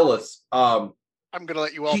 Casillas. I'm going to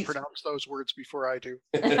let you all pronounce those words before I do.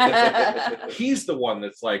 He's the one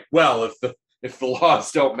that's like, well, if the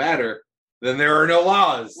laws don't matter, then there are no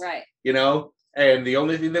laws. Right. and the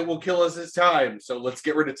only thing that will kill us is time. So let's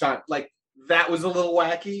get rid of time. Like, that was a little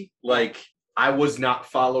wacky. Like, I was not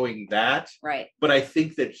following that. Right. But I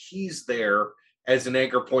think that he's there as an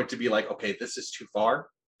anchor point to be like, okay, this is too far.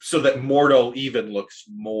 So that Mordo even looks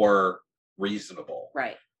more reasonable.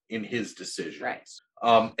 Right. In his decisions. Right.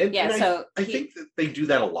 I think that they do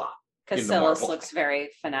that a lot. Casillas looks very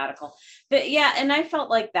fanatical. But yeah, and I felt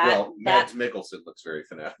like that. Well, Mads Mikkelsen looks very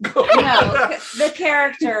fanatical. No, the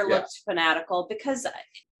character looked fanatical because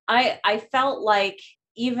I felt like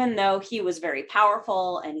even though he was very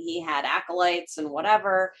powerful and he had acolytes and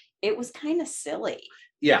whatever, it was kind of silly.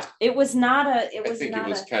 Yeah. It was not a. I think it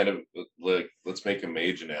was kind of like, let's make a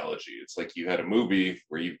mage analogy. It's like you had a movie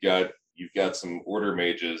where you've got some order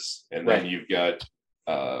mages, and then you've got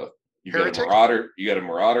a marauder. You got a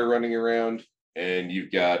marauder running around, and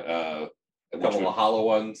you've got a couple of hollow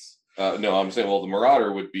ones. No, I'm saying, well, the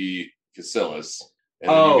marauder would be Casillas,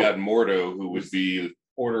 and then you got Mordo, who would be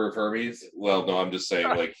Order of Hermes. Well, no, I'm just saying,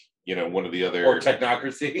 like, one of the other, or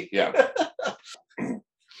Technocracy. Yeah.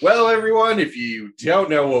 Well, everyone, if you don't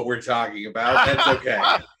know what we're talking about, that's okay.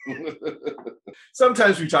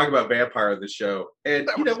 Sometimes we talk about Vampire on the show, and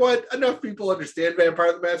you know what? Enough people understand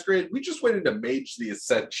Vampire the Masquerade. We just went into Mage the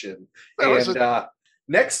Ascension, and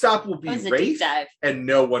next stop will be Wraith, and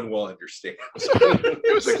no one will understand.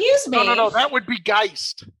 Excuse me. No, that would be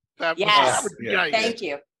Geist. That would be Geist. Thank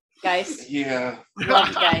you, Geist. Yeah,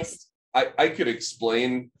 love Geist. I could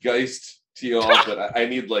explain Geist to you all, but I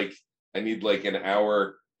need like an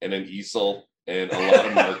hour and an easel and a lot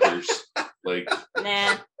of markers. Like,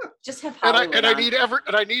 nah, just have Hollywood and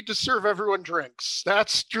I need to serve everyone drinks.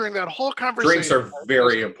 That's during that whole conversation. Drinks are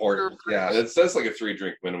very important. Yeah, that's like a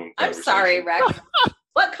 3-drink minimum. I'm sorry, Rex.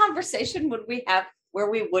 What conversation would we have where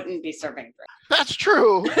we wouldn't be serving drinks? That's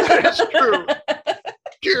true. That's true.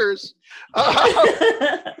 Cheers.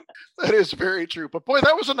 That is very true. But boy,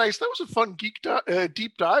 that was a fun deep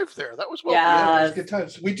dive there. That was well. Yeah, it was good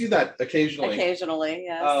times. We do that occasionally. Occasionally,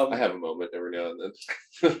 yes. I have a moment every now and then.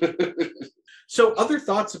 So, other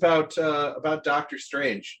thoughts about Doctor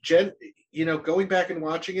Strange, Jen? Going back and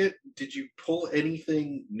watching it, did you pull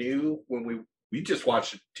anything new when we just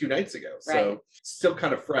watched it 2 nights ago? So right. Still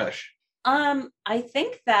kind of fresh. I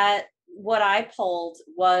think that what I pulled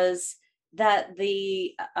was that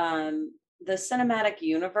the cinematic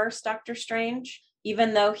universe Doctor Strange,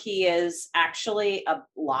 even though he is actually a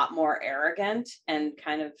lot more arrogant and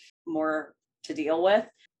kind of more to deal with,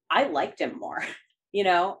 I liked him more,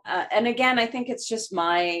 and again, I think it's just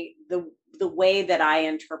the way that I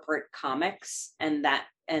interpret comics, and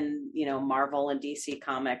Marvel and DC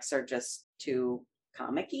comics are just too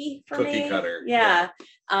comic-y for Cookie me. Cutter. Yeah.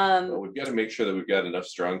 Well, we've got to make sure that we've got enough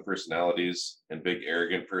strong personalities and big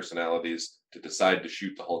arrogant personalities to decide to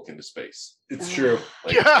shoot the Hulk into space. It's true.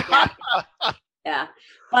 Yeah.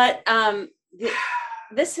 But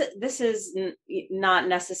this is not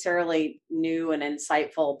necessarily new and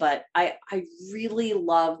insightful, but I really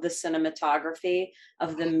love the cinematography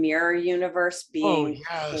of the mirror universe being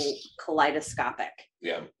kaleidoscopic.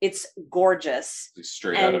 Yeah. It's gorgeous. It's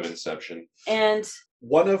straight out of Inception. And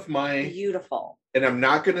one of my beautiful. And I'm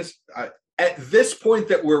not going to at this point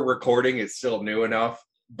that we're recording, it's still new enough.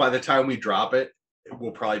 By the time we drop it, it will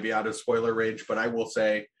probably be out of spoiler range, but I will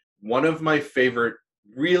say one of my favorite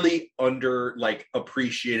really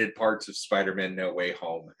appreciated parts of Spider-Man No Way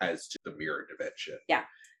Home has to do with the mirror dimension. Yeah.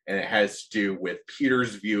 And it has to do with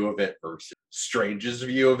Peter's view of it versus Strange's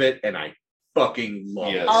view of it, and I fucking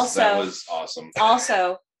love it. Also, that was awesome.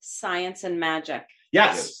 Also, science and magic.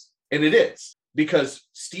 Yes. And it is. Because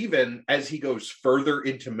Stephen, as he goes further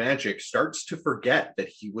into magic, starts to forget that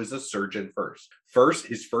he was a surgeon first.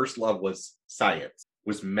 His first love was science,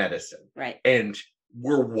 was medicine. Right. And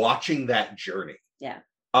we're watching that journey. Yeah.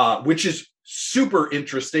 Which is super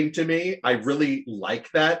interesting to me. I really like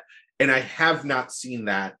that. And I have not seen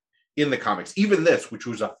that in the comics. Even this, which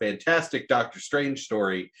was a fantastic Doctor Strange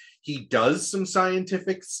story, he does some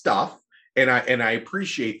scientific stuff. And I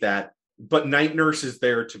appreciate that. But Night Nurse is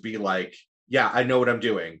there to be like, yeah, I know what I'm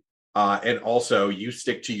doing. And also you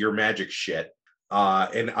stick to your magic shit.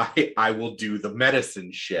 And I will do the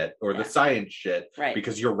medicine shit or the science shit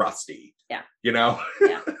because you're rusty. Yeah. Yeah.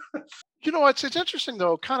 It's interesting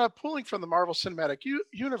though, kind of pulling from the Marvel Cinematic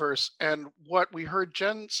Universe and what we heard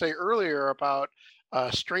Jen say earlier about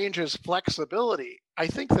Strange's flexibility. I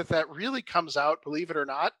think that really comes out, believe it or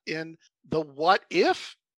not, in the What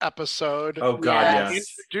If episode. Oh God, yes.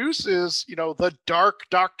 Introduces, the dark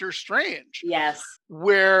Doctor Strange. Yes.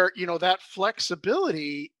 Where, that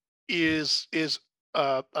flexibility is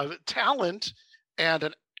a talent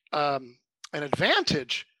and an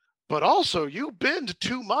advantage, but also you bend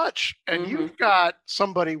too much, and Mm-hmm. you've got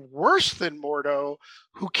somebody worse than Mordo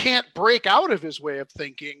who can't break out of his way of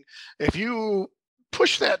thinking. If you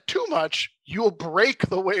push that too much, you'll break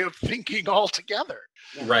the way of thinking altogether.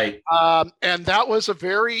 Right. And that was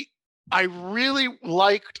I really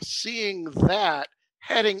liked seeing that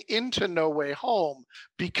heading into No Way Home,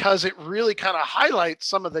 because it really kind of highlights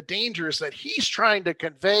some of the dangers that he's trying to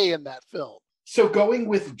convey in that film. So going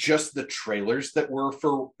with just the trailers that were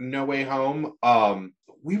for No Way Home,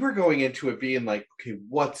 we were going into it being like, okay,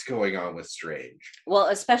 what's going on with Strange? Well,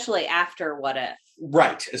 especially after What If.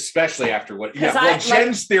 Right, especially after What If. Yeah, well,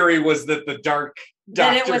 Jen's theory was that the Dark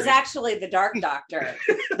Doctor... That it was actually the Dark Doctor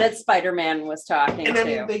that Spider-Man was talking and to. I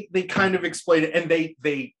mean, they kind of explained it, and they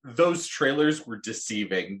those trailers were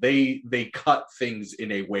deceiving. They cut things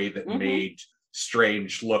in a way that made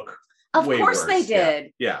Strange look Of way course worse. they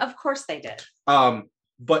did. Yeah. Of course they did.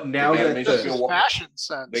 But now that the fashion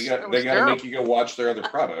sense, they got to make you go watch their other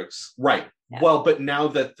products, right? Yeah. Well, but now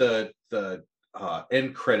that the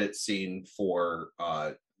end credit scene for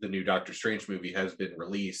the new Doctor Strange movie has been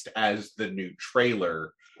released as the new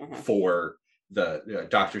trailer for the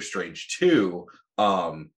Doctor Strange 2,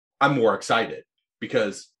 I'm more excited,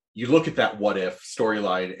 because you look at that What If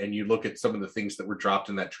storyline and you look at some of the things that were dropped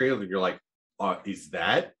in that trailer, and you're like,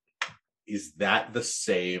 is that the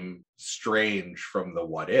same Strange from the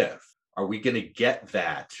What If? Are we going to get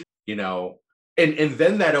that? You know, and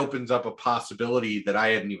then that opens up a possibility that I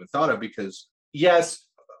hadn't even thought of, because yes,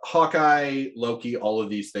 Hawkeye, Loki, all of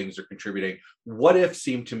these things are contributing. What If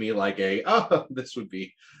seemed to me like this would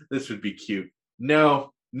be cute.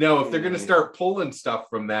 No, if they're going to start pulling stuff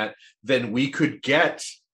from that, then we could get,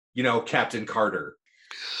 Captain Carter.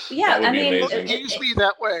 Yeah, I mean, it used me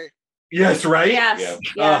that way. Yes, right? Yes,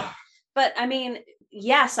 yeah. But I mean,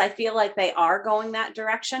 yes, I feel like they are going that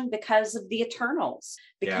direction because of the Eternals.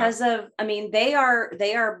 Because of, I mean, they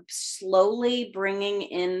are slowly bringing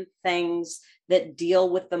in things that deal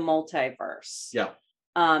with the multiverse. Yeah.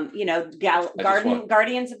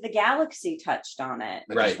 Guardians of the Galaxy touched on it.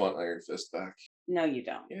 I just want Iron Fist back. No, you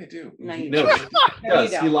don't. Yeah, I do. No, you No, don't. No, you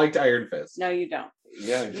he don't. liked Iron Fist. No, you don't.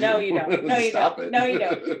 Yeah, I do. No, you don't. No, you Stop don't. it. No, you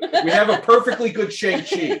don't. We have a perfectly good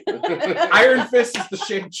Shang-Chi. Iron Fist is the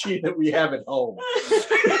Shang-Chi that we have at home.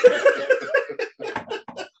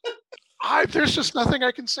 There's just nothing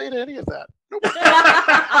I can say to any of that.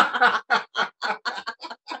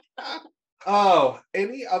 Oh,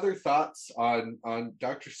 any other thoughts on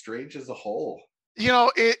Doctor Strange as a whole?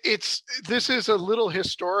 This is a little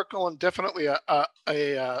historical and definitely a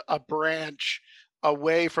branch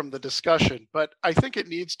away from the discussion, but I think it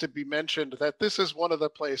needs to be mentioned that this is one of the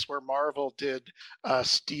places where Marvel did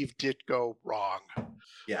Steve Ditko wrong.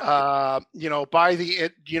 Yeah.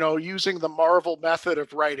 Using the Marvel method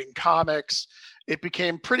of writing comics, it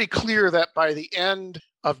became pretty clear that by the end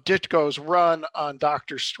of Ditko's run on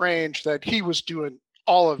Doctor Strange that he was doing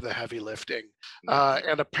all of the heavy lifting.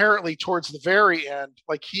 And apparently towards the very end,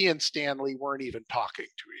 like, he and Stan Lee weren't even talking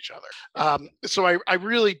to each other. So I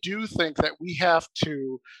really do think that we have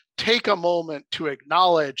to take a moment to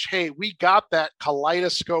acknowledge, hey, we got that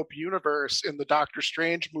kaleidoscope universe in the Doctor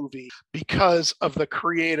Strange movie because of the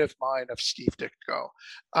creative mind of Steve Ditko.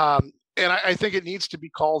 And I think it needs to be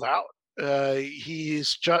called out. He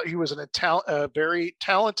was a very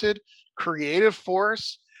talented, creative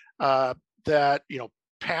force that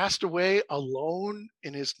passed away alone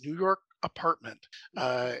in his New York apartment,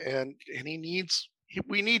 and we need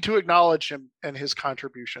to acknowledge him and his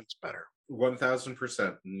contributions better.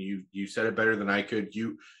 1000%. And you said it better than I could.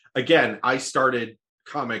 I started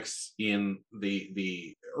comics in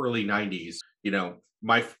the early 90s.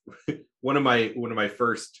 One of my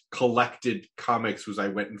first collected comics was I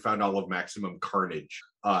went and found all of Maximum Carnage,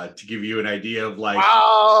 to give you an idea of, like,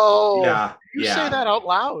 wow, you say that out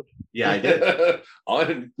loud. Yeah, I did.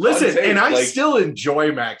 Listen, and I still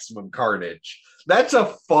enjoy Maximum Carnage. That's a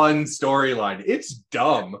fun storyline. It's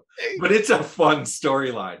dumb, but it's a fun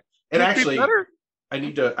storyline. And actually, I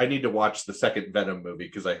need to watch the second Venom movie,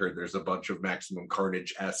 because I heard there's a bunch of Maximum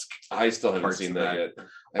Carnage-esque. I still haven't seen that yet.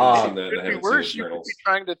 I haven't seen that. It'd be worse. You could be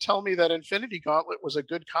trying to tell me that Infinity Gauntlet was a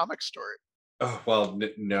good comic story. Oh, well,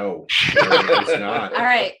 no, it's not. All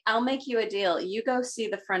right, I'll make you a deal. You go see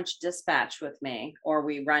The French Dispatch with me, or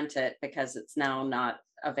we rent it because it's now not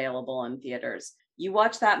available in theaters. You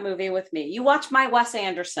watch that movie with me. You watch my Wes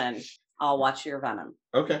Anderson. I'll watch your Venom.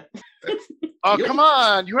 Okay. Oh, come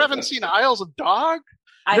on. You haven't seen Isles of Dog?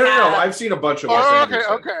 No, I've seen a bunch of Wes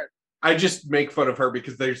Anderson. Okay. I just make fun of her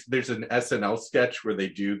because there's an SNL sketch where they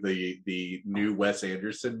do the new Wes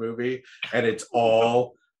Anderson movie, and it's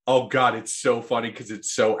all, oh God, it's so funny because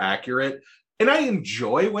it's so accurate. And I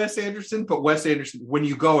enjoy Wes Anderson, but Wes Anderson, when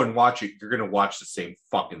you go and watch it, you're going to watch the same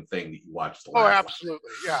fucking thing that you watched the last time.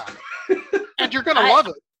 Absolutely, yeah. And you're going to love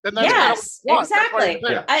it. And that's yes, exactly.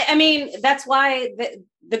 Yeah. I mean, that's why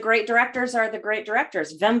the great directors are the great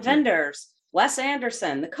directors. Wim Wenders, Wes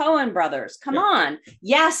Anderson, the Coen brothers. Come on.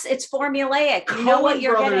 Yes, it's formulaic. You know what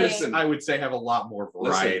you're getting. I would say have a lot more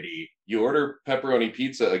variety. Listen, you order pepperoni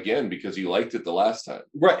pizza again because you liked it the last time.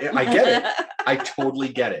 Right. I get it. I totally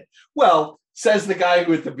get it. Well, says the guy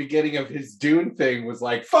who at the beginning of his Dune thing was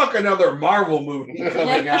like, fuck another Marvel movie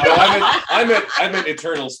coming out. No, I meant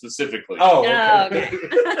Eternal specifically. Oh, okay.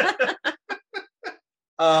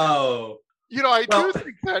 Oh. You know, I do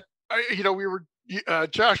think that, we were,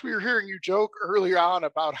 Josh, we were hearing you joke earlier on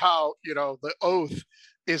about how, the Oath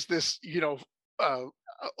is this,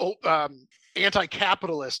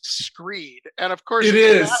 anti-capitalist screed. And of course, it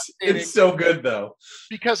is. It's so good, though.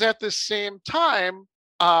 Because at the same time,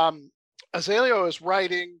 Azelio is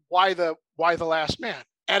writing Why the Last Man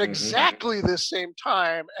at exactly the same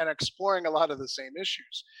time and exploring a lot of the same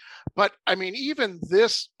issues. But I mean, even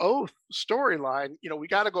this Oath storyline, we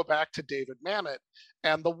got to go back to David Mamet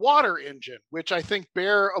and the water engine, which I think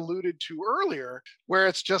Bear alluded to earlier, where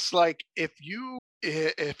it's just like, if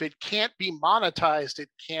it can't be monetized, it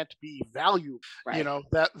can't be valued. Right.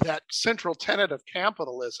 That central tenet of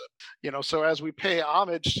capitalism. So as we pay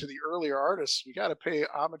homage to the earlier artists, we got to pay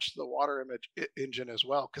homage to the water engine as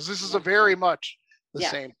well, because this is a very much the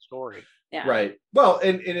same story. Yeah. Right. Well,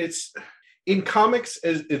 and it's in comics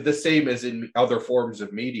is the same as in other forms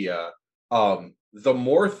of media. The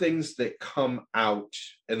more things that come out,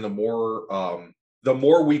 and the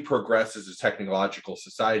more we progress as a technological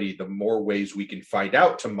society, the more ways we can find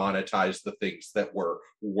out to monetize the things that were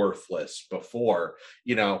worthless before.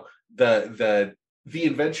 The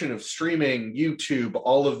invention of streaming, YouTube,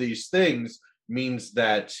 all of these things means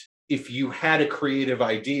that if you had a creative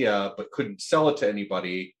idea but couldn't sell it to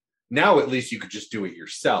anybody, now at least you could just do it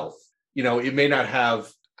yourself. It may not have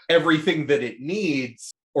everything that it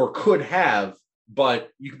needs or could have, but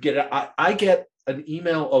you can get it. I get an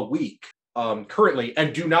email a week currently,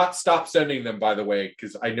 and do not stop sending them, by the way,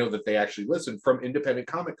 because I know that they actually listen, from independent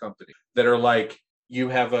comic companies that are like, you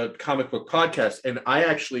have a comic book podcast, and I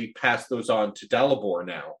actually pass those on to Dalibor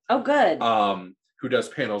now. Oh, good. Who does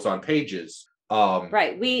panels on Pages.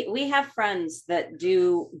 Right. We have friends that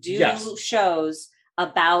do shows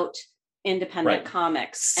about independent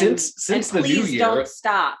comics. Since the new year, don't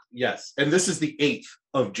stop. Yes, and this is the 8th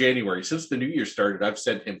of January. Since the new year started, I've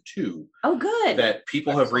sent him 2. Oh, good. That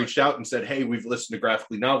people have reached out and said, "Hey, we've listened to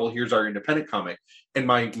Graphically Novel. Here's our independent comic." And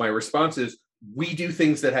my response is, we do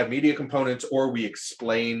things that have media components, or we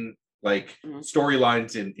explain like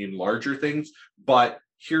storylines in larger things. But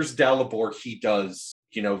here's Dalibor. He does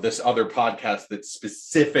this other podcast that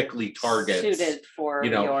specifically targets suited for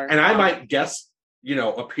your and I might guess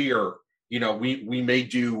appear. We may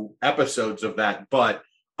do episodes of that, but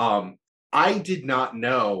I did not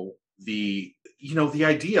know the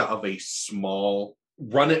idea of a small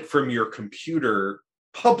run it from your computer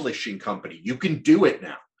publishing company. You can do it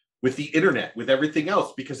now with the internet, with everything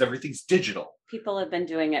else, because everything's digital. People have been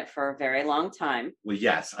doing it for a very long time. Well,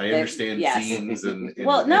 yes, I understand zines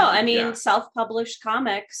and self-published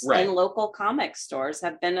comics in local comic stores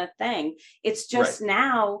have been a thing. It's just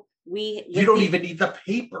now you don't even need the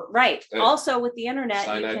paper, right? Also, with the internet,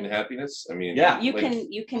 Cyanide and Happiness. I mean,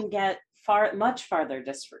 you can get much farther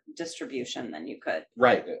distribution than you could.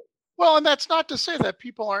 Right. Well, and that's not to say that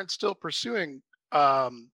people aren't still pursuing,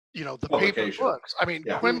 the paper books. I mean,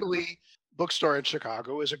 Quimbley Bookstore in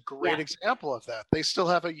Chicago is a great example of that. They still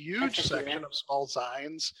have a huge section of small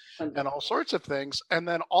zines and all sorts of things, and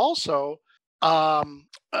then also.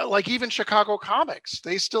 Like even Chicago Comics,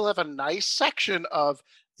 they still have a nice section of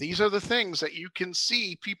these are the things that you can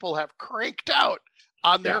see people have cranked out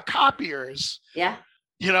on their copiers. Yeah.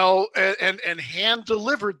 And hand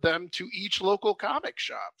delivered them to each local comic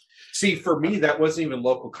shop. See, for me, that wasn't even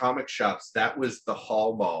local comic shops. That was the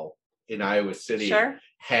Hall Mall in Iowa City. Sure.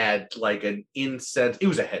 Had like an incense. It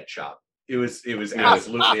was a head shop. It was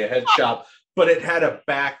absolutely a head shop, but it had a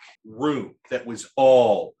back room that was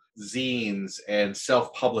all zines and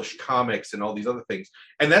self-published comics and all these other things.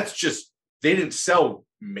 And that's just, they didn't sell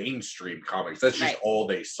mainstream comics. That's just all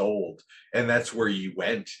they sold. And that's where you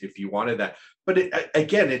went if you wanted that. But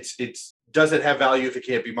it's does it have value if it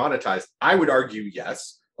can't be monetized? I would argue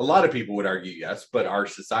yes. A lot of people would argue yes, but our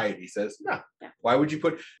society says no. Yeah. Why would you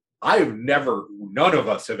none of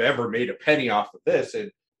us have ever made a penny off of this.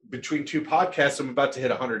 And between 2 podcasts, I'm about to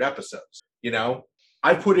hit 100 episodes.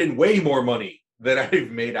 I put in way more money than I've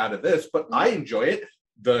made out of this, but I enjoy it.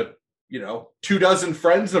 The 24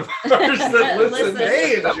 friends of ours that listen.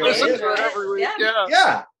 They enjoy it.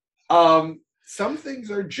 Yeah. Some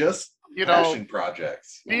things are just passion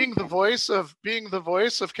projects. Being the voice of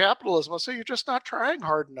capitalism, I'll say you're just not trying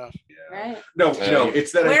hard enough. Yeah. Right. No,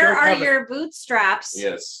 it's that. Where are your bootstraps?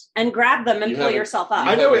 Yes. And grab them and pull yourself up.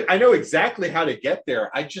 I know exactly how to get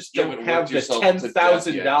there. I just don't have the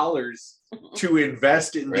 $10,000 to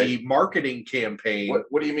invest in the marketing campaign.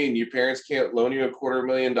 What do you mean? Your parents can't loan you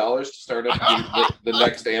 $250,000 to start up the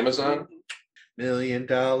next Amazon? $1 million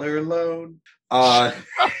loan.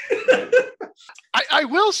 I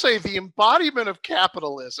will say the embodiment of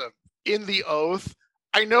capitalism in The Oath.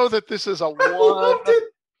 I know that this is a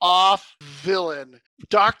one-off villain.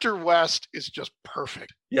 Dr. West is just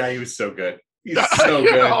perfect. Yeah, he was so good. He's so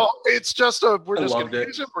good. It's just we're just going to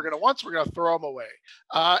use him. We're going to throw him away.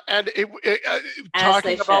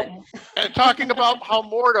 Talking about how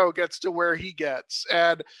Mordo gets to where he gets,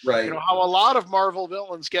 and how a lot of Marvel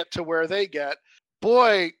villains get to where they get.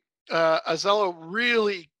 Boy, Azello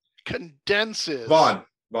really condenses. Vaughn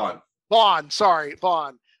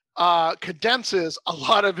condenses a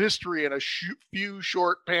lot of history in a few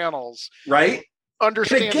short panels. Right.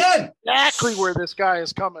 Understand exactly where this guy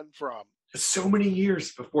is coming from. So many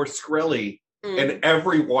years before Skrelly, and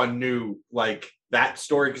everyone knew that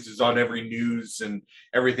story because it was on every news and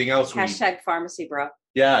everything else. #pharmacy bro.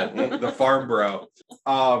 Yeah, the farm bro.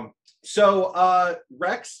 So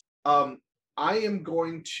Rex, I am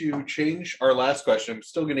going to change our last question. I'm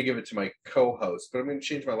still going to give it to my co-host, but I'm going to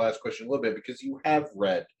change my last question a little bit because you have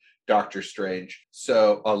read Doctor Strange,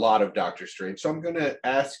 so a lot of Doctor Strange. So I'm going to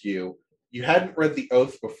ask you, you hadn't read The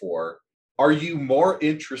Oath before. Are you more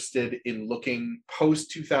interested in looking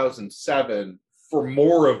post-2007 for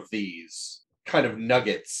more of these kind of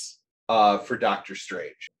nuggets for Doctor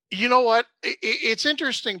Strange? You know what? It's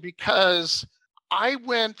interesting because I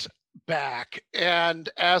went back, and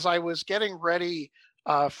as I was getting ready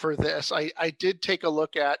for this, I did take a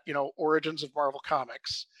look at Origins of Marvel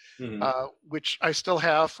Comics, which I still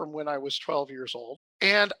have from when I was 12 years old,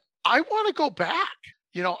 and I want to go back.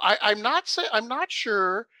 I'm not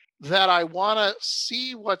sure that I want to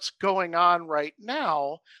see what's going on right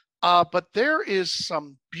now, but there is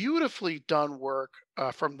some beautifully done work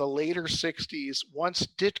from the later 60s once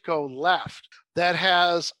Ditko left that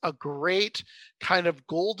has a great kind of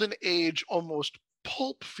golden age, almost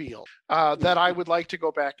pulp feel that I would like to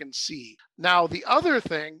go back and see. Now, the other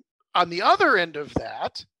thing, on the other end of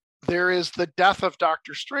that, there is the Death of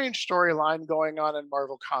Doctor Strange storyline going on in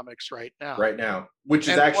Marvel Comics right now. Which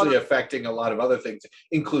is actually affecting a lot of other things,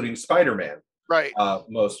 including Spider-Man. Right.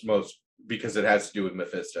 Most because it has to do with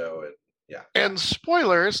Mephisto. And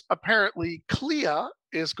spoilers, apparently Clea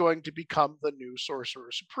is going to become the new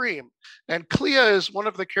Sorcerer Supreme. And Clea is one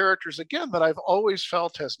of the characters, again, that I've always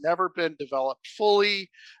felt has never been developed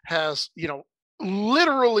fully, has,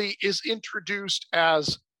 literally is introduced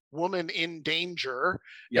as woman in danger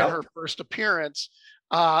in her first appearance.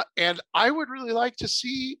 And I would really like to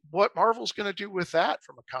see what Marvel's going to do with that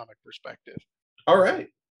from a comic perspective. All right.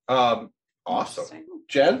 Awesome.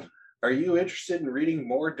 Jen, are you interested in reading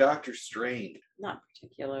more Doctor Strange? Not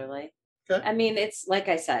particularly. Okay. I mean, it's like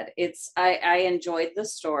I said, I enjoyed the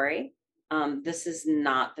story. This is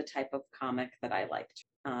not the type of comic that I liked.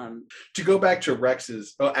 To go back to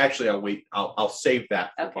Rex's, actually, I'll wait. I'll save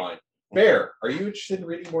that for mine. Bear, are you interested in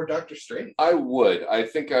reading more Doctor Strange? I would. I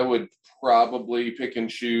think I would probably pick and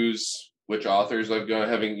choose which authors I've gone,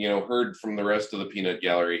 having heard from the rest of the peanut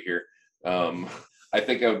gallery here. I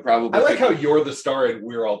think I would probably. I like how you're the star and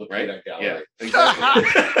we're all the peanut gallery. Yeah, exactly.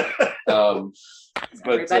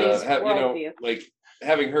 But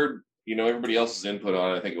having heard everybody else's input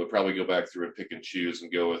on it, I think it would probably go back through and pick and choose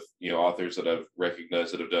and go with authors that I've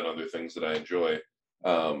recognized that have done other things that I enjoy.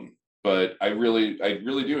 But I really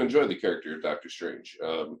do enjoy the character of Doctor Strange.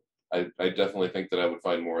 I definitely think that I would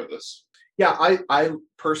find more of this. Yeah, I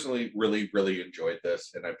personally really, really enjoyed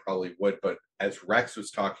this, and I probably would. But as Rex was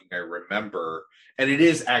talking, I remember, and it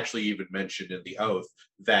is actually even mentioned in The Oath,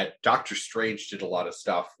 that Doctor Strange did a lot of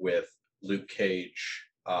stuff with Luke Cage,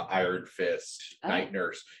 Iron Fist, Night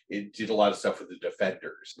Nurse. It did a lot of stuff with the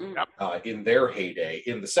Defenders in their heyday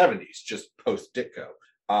in the 70s, just post Ditko.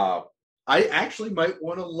 I actually might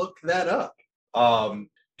want to look that up,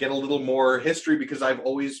 get a little more history, because I've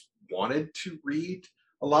always wanted to read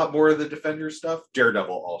a lot more of the Defenders stuff.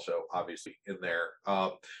 Daredevil also, obviously, in there.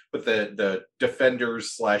 But the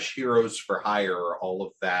Defenders / Heroes for Hire, all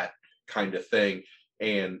of that kind of thing.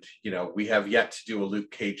 And, we have yet to do a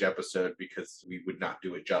Luke Cage episode because we would not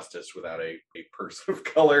do it justice without a person of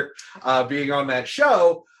color being on that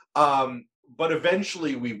show. But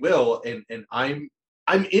eventually we will. And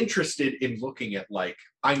I'm interested in looking at, like,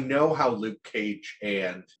 I know how Luke Cage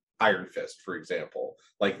and Iron Fist, for example,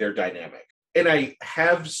 like their dynamic. And I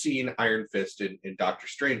have seen Iron Fist in Doctor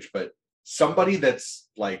Strange, but somebody that's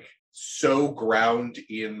like so ground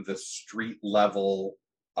in the street level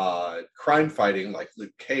crime fighting like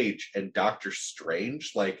Luke Cage and Doctor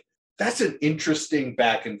Strange, like that's an interesting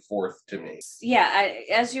back and forth to me. Yeah,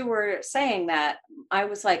 as you were saying that, I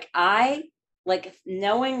was like,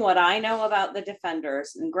 knowing what I know about the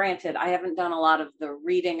Defenders, and granted, I haven't done a lot of the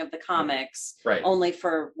reading of the comics, right, only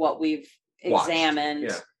for what we've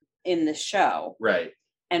examined in the show, right,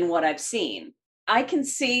 and what I've seen. I can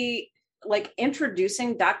see like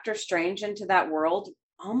introducing Doctor Strange into that world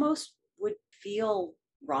almost would feel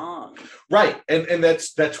wrong, right, and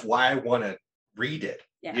that's why I want to read it.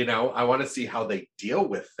 You know, I want to see how they deal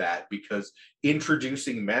with that, because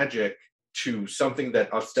introducing magic to something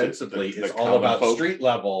that ostensibly is all about street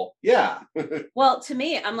level. Yeah. Well, to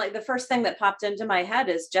me, I'm like, the first thing that popped into my head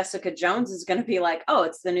is Jessica Jones is going to be like, oh,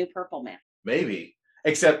 it's the new Purple Man. Maybe.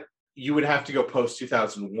 Except you would have to go post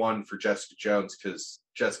 2001 for Jessica Jones, because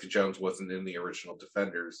Jessica Jones wasn't in the original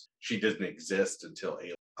Defenders. She didn't exist until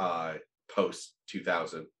post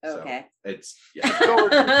 2000. Okay. So it's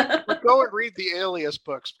go and read the Alias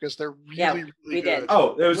books, because they're really we good. did.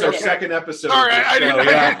 Oh, it was our second episode. Sorry, I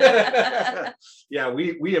didn't. Yeah,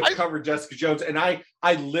 we have covered Jessica Jones, and I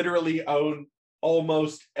literally own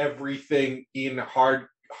almost everything in hard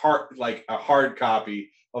like a hard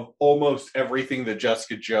copy of almost everything that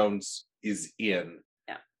Jessica Jones is in.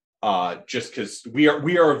 Just because we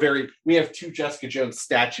have 2 Jessica Jones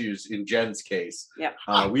statues in Jen's case. Yeah.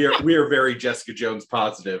 We are very Jessica Jones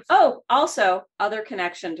positive. Oh, also other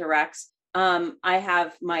connection to Rex. I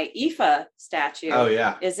have my Aoife statue. Oh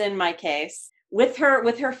yeah. Is in my case with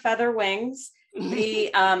her feather wings.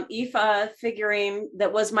 The Aoife figurine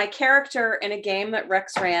that was my character in a game that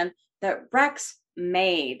Rex ran. That Rex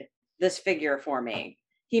made this figure for me.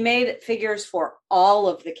 He made figures for all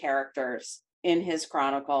of the characters in his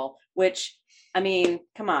Chronicle, which, I mean,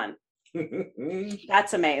 come on.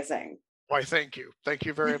 That's amazing. Why, thank you. Thank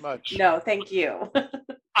you very much. No, thank you.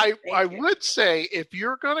 I would say, if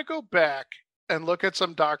you're going to go back and look at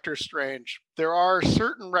some Doctor Strange, there are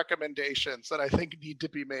certain recommendations that I think need to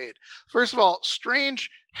be made. First of all,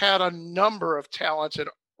 Strange had a number of talented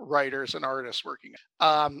writers and artists working,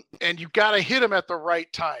 and you've got to hit them at the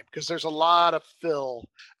right time, because there's a lot of fill.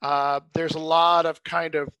 There's a lot of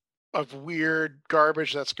kind of weird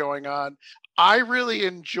garbage that's going on. I really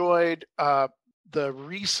enjoyed the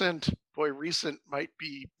recent might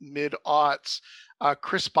be mid-aughts,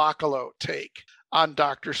 Chris Bachalo take on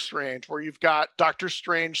Doctor Strange, where you've got Doctor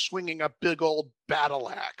Strange swinging a big old battle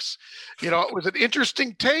axe. You know, it was an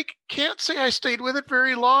interesting take. Can't say I stayed with it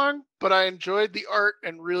very long, but I enjoyed the art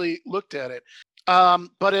and really looked at it.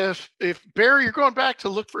 But if Barry, you're going back to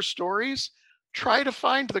look for stories, try to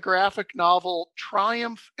find the graphic novel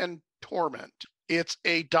Triumph and Torment. It's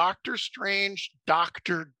a Doctor Strange,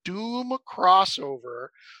 Doctor Doom crossover.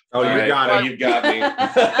 Oh, you got me.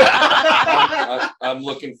 I'm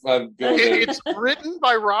going It's written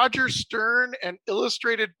by Roger Stern and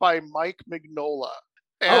illustrated by Mike Mignola.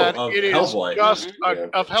 And it is Hellboy. Just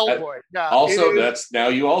of Hellboy. Yeah. Also, now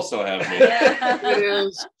you also have me. It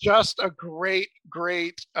is just a great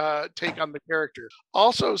take on the character.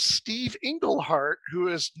 Also, Steve Englehart, who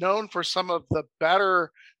is known for some of the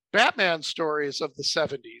better Batman stories of the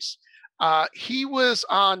 70s. He was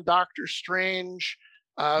on Doctor Strange.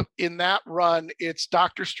 In that run, it's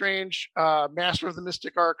Doctor Strange, Master of the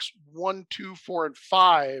Mystic Arcs 1, 2, 4, and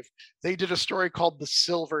 5. They did a story called The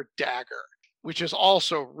Silver Dagger, which is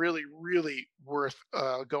also really, really worth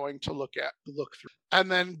going to look through.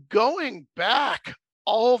 And then going back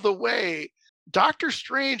all the way, Doctor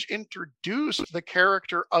Strange introduced the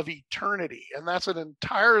character of Eternity, and that's an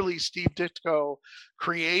entirely Steve Ditko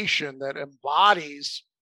creation that embodies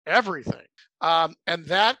everything. And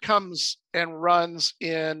that comes and runs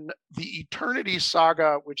in the Eternity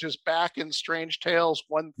Saga, which is back in Strange Tales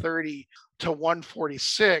 130 to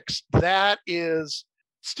 146. That is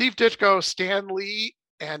Steve Ditko, Stan Lee,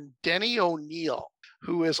 and Denny O'Neil,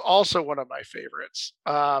 who is also one of my favorites.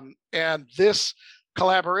 And this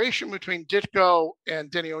collaboration between Ditko and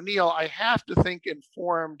Denny O'Neil, I have to think,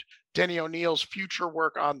 informed Denny O'Neil's future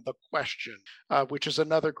work on The Question, which is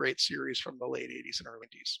another great series from the late 80s and early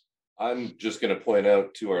 90s. I'm just going to point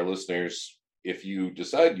out to our listeners, if you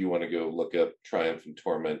decide you want to go look up Triumph and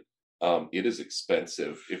Torment, it is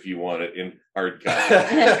expensive if you want it in hard copy.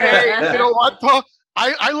 Hey, you know what, Paul?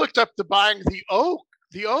 I looked up to buying The Oath,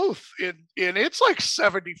 and it's like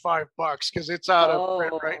 $75 because it's out of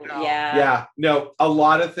print right now. Yeah. Yeah. No, a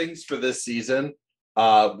lot of things for this season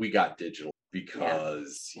We got digital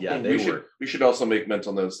because we should also make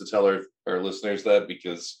mental notes to tell our listeners that,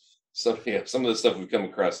 because some of the stuff we've come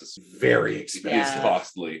across is very expensive,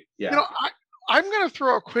 costly. Yeah. I'm going to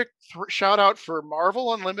throw a quick shout out for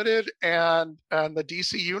Marvel Unlimited and the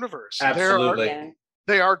DC Universe. Absolutely.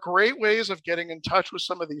 They are great ways of getting in touch with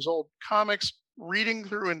some of these old comics, reading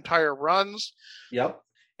through entire runs. Yep.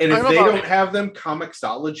 And if they don't have them,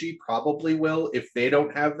 Comixology probably will. If they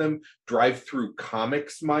don't have them, Drive Through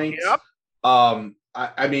Comics might. Yep.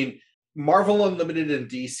 I mean, Marvel Unlimited and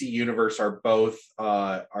DC Universe are both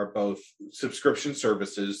subscription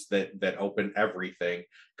services that open everything.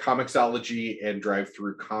 Comixology and Drive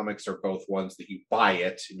Through Comics are both ones that you buy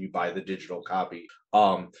it and you buy the digital copy.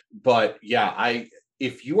 But yeah,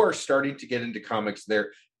 if you are starting to get into comics,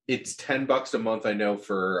 it's $10 a month, I know,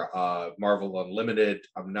 for Marvel Unlimited.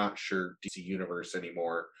 I'm not sure DC Universe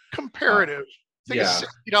anymore. Comparative. I think it's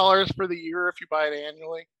 $60 for the year if you buy it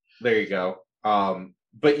annually. There you go.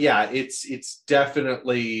 But yeah, it's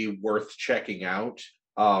definitely worth checking out.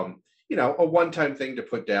 A one-time thing to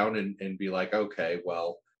put down and be like, okay,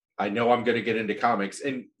 well, I know I'm going to get into comics.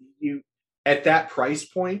 And you, at that price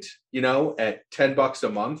point, at $10 a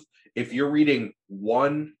month, if you're reading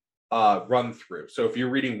one run through, so if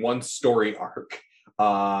you're reading one story arc,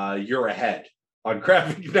 you're ahead on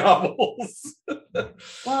graphic novels.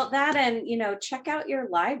 Well, that and, check out your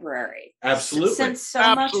library. Absolutely. Since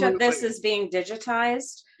so much of this is being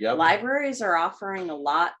digitized, libraries are offering a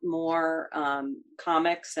lot more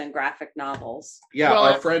comics and graphic novels. Yeah,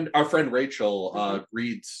 our friend Rachel,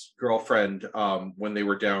 Reed's girlfriend, when they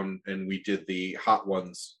were down and we did the Hot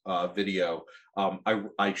Ones video,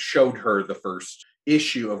 I showed her the first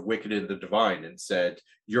issue of Wicked and the Divine and said,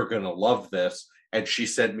 "You're going to love this." And she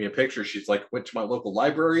sent me a picture. She's like, went to my local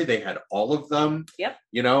library. They had all of them. Yep.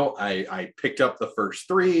 I picked up the first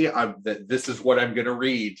 3. This is what I'm going to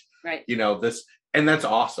read. Right. This, and that's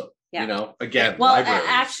awesome. Yeah. Again, well, libraries.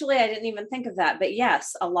 Actually, I didn't even think of that. But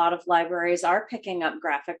yes, a lot of libraries are picking up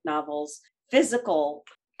graphic novels, physical.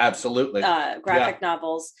 Absolutely. Graphic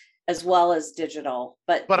novels as well as digital.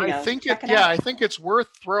 But I think I think it's worth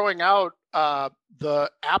throwing out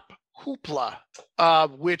the app Hoopla,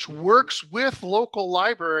 which works with local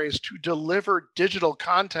libraries to deliver digital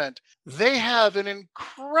content. They have an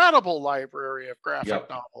incredible library of graphic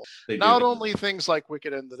novels. Not only things like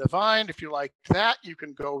Wicked and the Divine. If you like that, you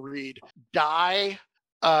can go read Die,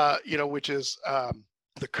 which is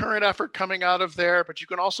the current effort coming out of there. But you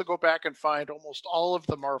can also go back and find almost all of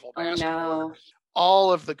the Marvel Master,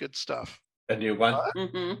 all of the good stuff. A new one.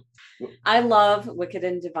 Mm-hmm. I love Wicked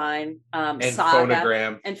and Divine, and Saga,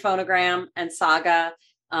 Phonogram and Saga.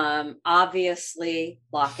 Obviously,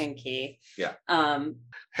 Lock and Key. Yeah.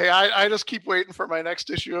 Hey, I just keep waiting for my next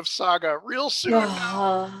issue of Saga real soon.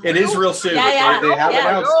 It is real soon. Yeah. They have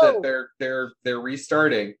announced that they're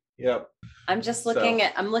restarting. Yep. I'm just looking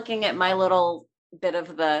at my little bit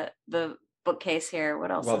of the bookcase here.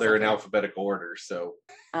 What else? Well, they're in alphabetical order, so.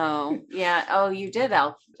 Oh yeah. Oh, you did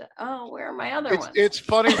alphabet. Oh, where are my other ones? It's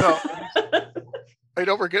funny though. I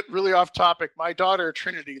know we're getting really off topic. My daughter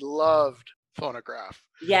Trinity loved Phonograph.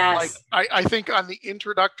 Yes. I think on the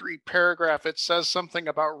introductory paragraph it says something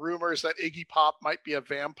about rumors that Iggy Pop might be a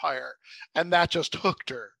vampire, and that just hooked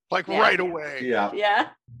her right away. Yeah. Yeah.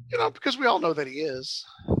 Because we all know that he is.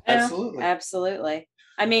 Absolutely.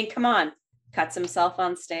 I mean, come on. Cuts himself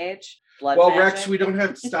on stage. Blood well, magic. Rex, we don't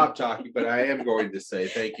have to stop talking, but I am going to say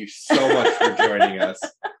thank you so much for joining us.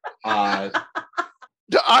 I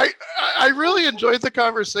really enjoyed the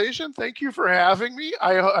conversation. Thank you for having me.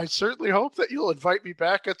 I certainly hope that you'll invite me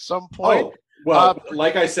back at some point. Oh, well,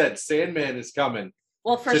 like I said, Sandman is coming.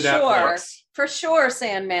 Well, for sure,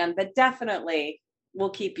 Sandman, but definitely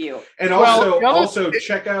we'll keep you. And also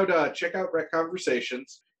check out Rec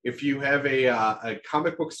Conversations. If you have a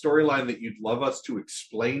comic book storyline that you'd love us to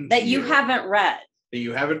explain that you haven't read, that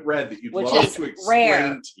you'd love us to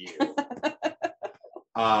explain to you,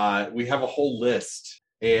 we have a whole list,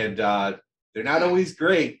 and they're not always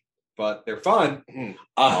great, but they're fun.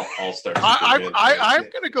 I'll start. I'm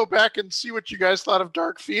going to go back and see what you guys thought of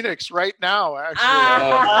Dark Phoenix right now. Actually,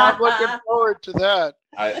 I'm looking forward to that.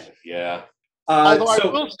 Although I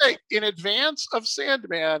will say, in advance of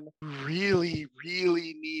Sandman, really,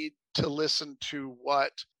 really need to listen to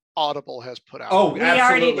what Audible has put out. Oh, we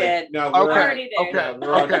absolutely. Already did. No, we already did. Okay.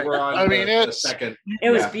 We're on the second.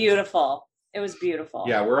 It was beautiful. It was beautiful.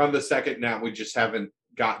 Yeah, we're on the second now. We just haven't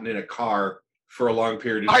gotten in a car for a long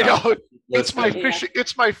period of time. I know. It's my fishing.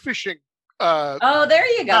 It's my fishing. Oh, there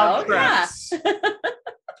you go. Yeah.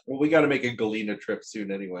 Well, we got to make a Galena trip soon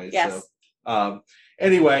anyway. Yes. So,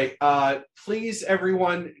 Anyway, please,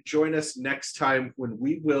 everyone, join us next time when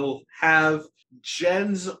we will have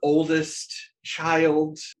Jen's oldest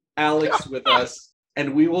child, Alex, with us,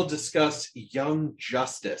 and we will discuss Young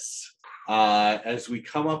Justice. As we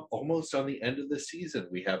come up almost on the end of the season,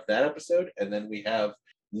 we have that episode, and then we have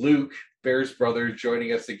Luke, Bear's brother,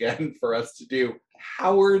 joining us again for us to do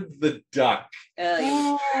Howard the Duck.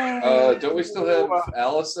 Don't we still have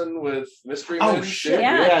Allison with Mystery Men? Oh, shit.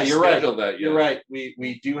 Yeah, you're right. That you're right.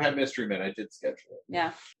 We do have Mystery Men. I did schedule it.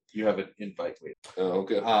 Yeah. You have an invite waiting. Oh,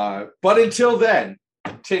 okay. But until then,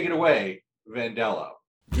 take it away, Vandello.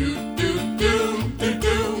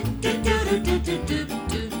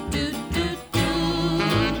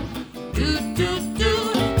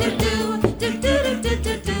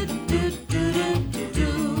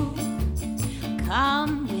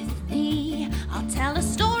 Come with me, I'll tell a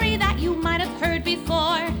story that you might have heard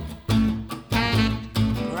before.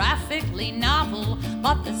 Graphically novel,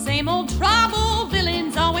 but the same old trouble.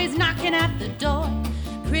 Villains always knocking at the door.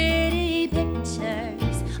 Pretty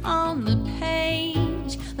pictures on the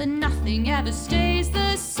page, but nothing ever stays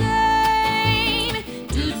the same.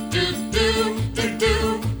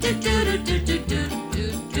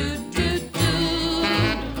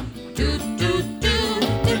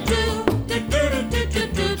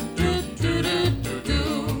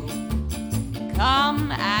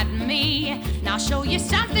 Come at me, and I'll show you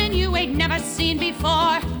something you ain't never seen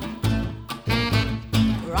before.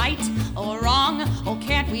 Right or wrong, or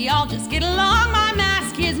can't we all just get along? My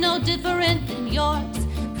mask is no different than yours.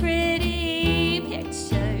 Pretty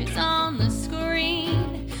pictures on the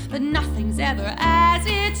screen, but nothing's ever as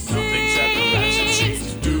it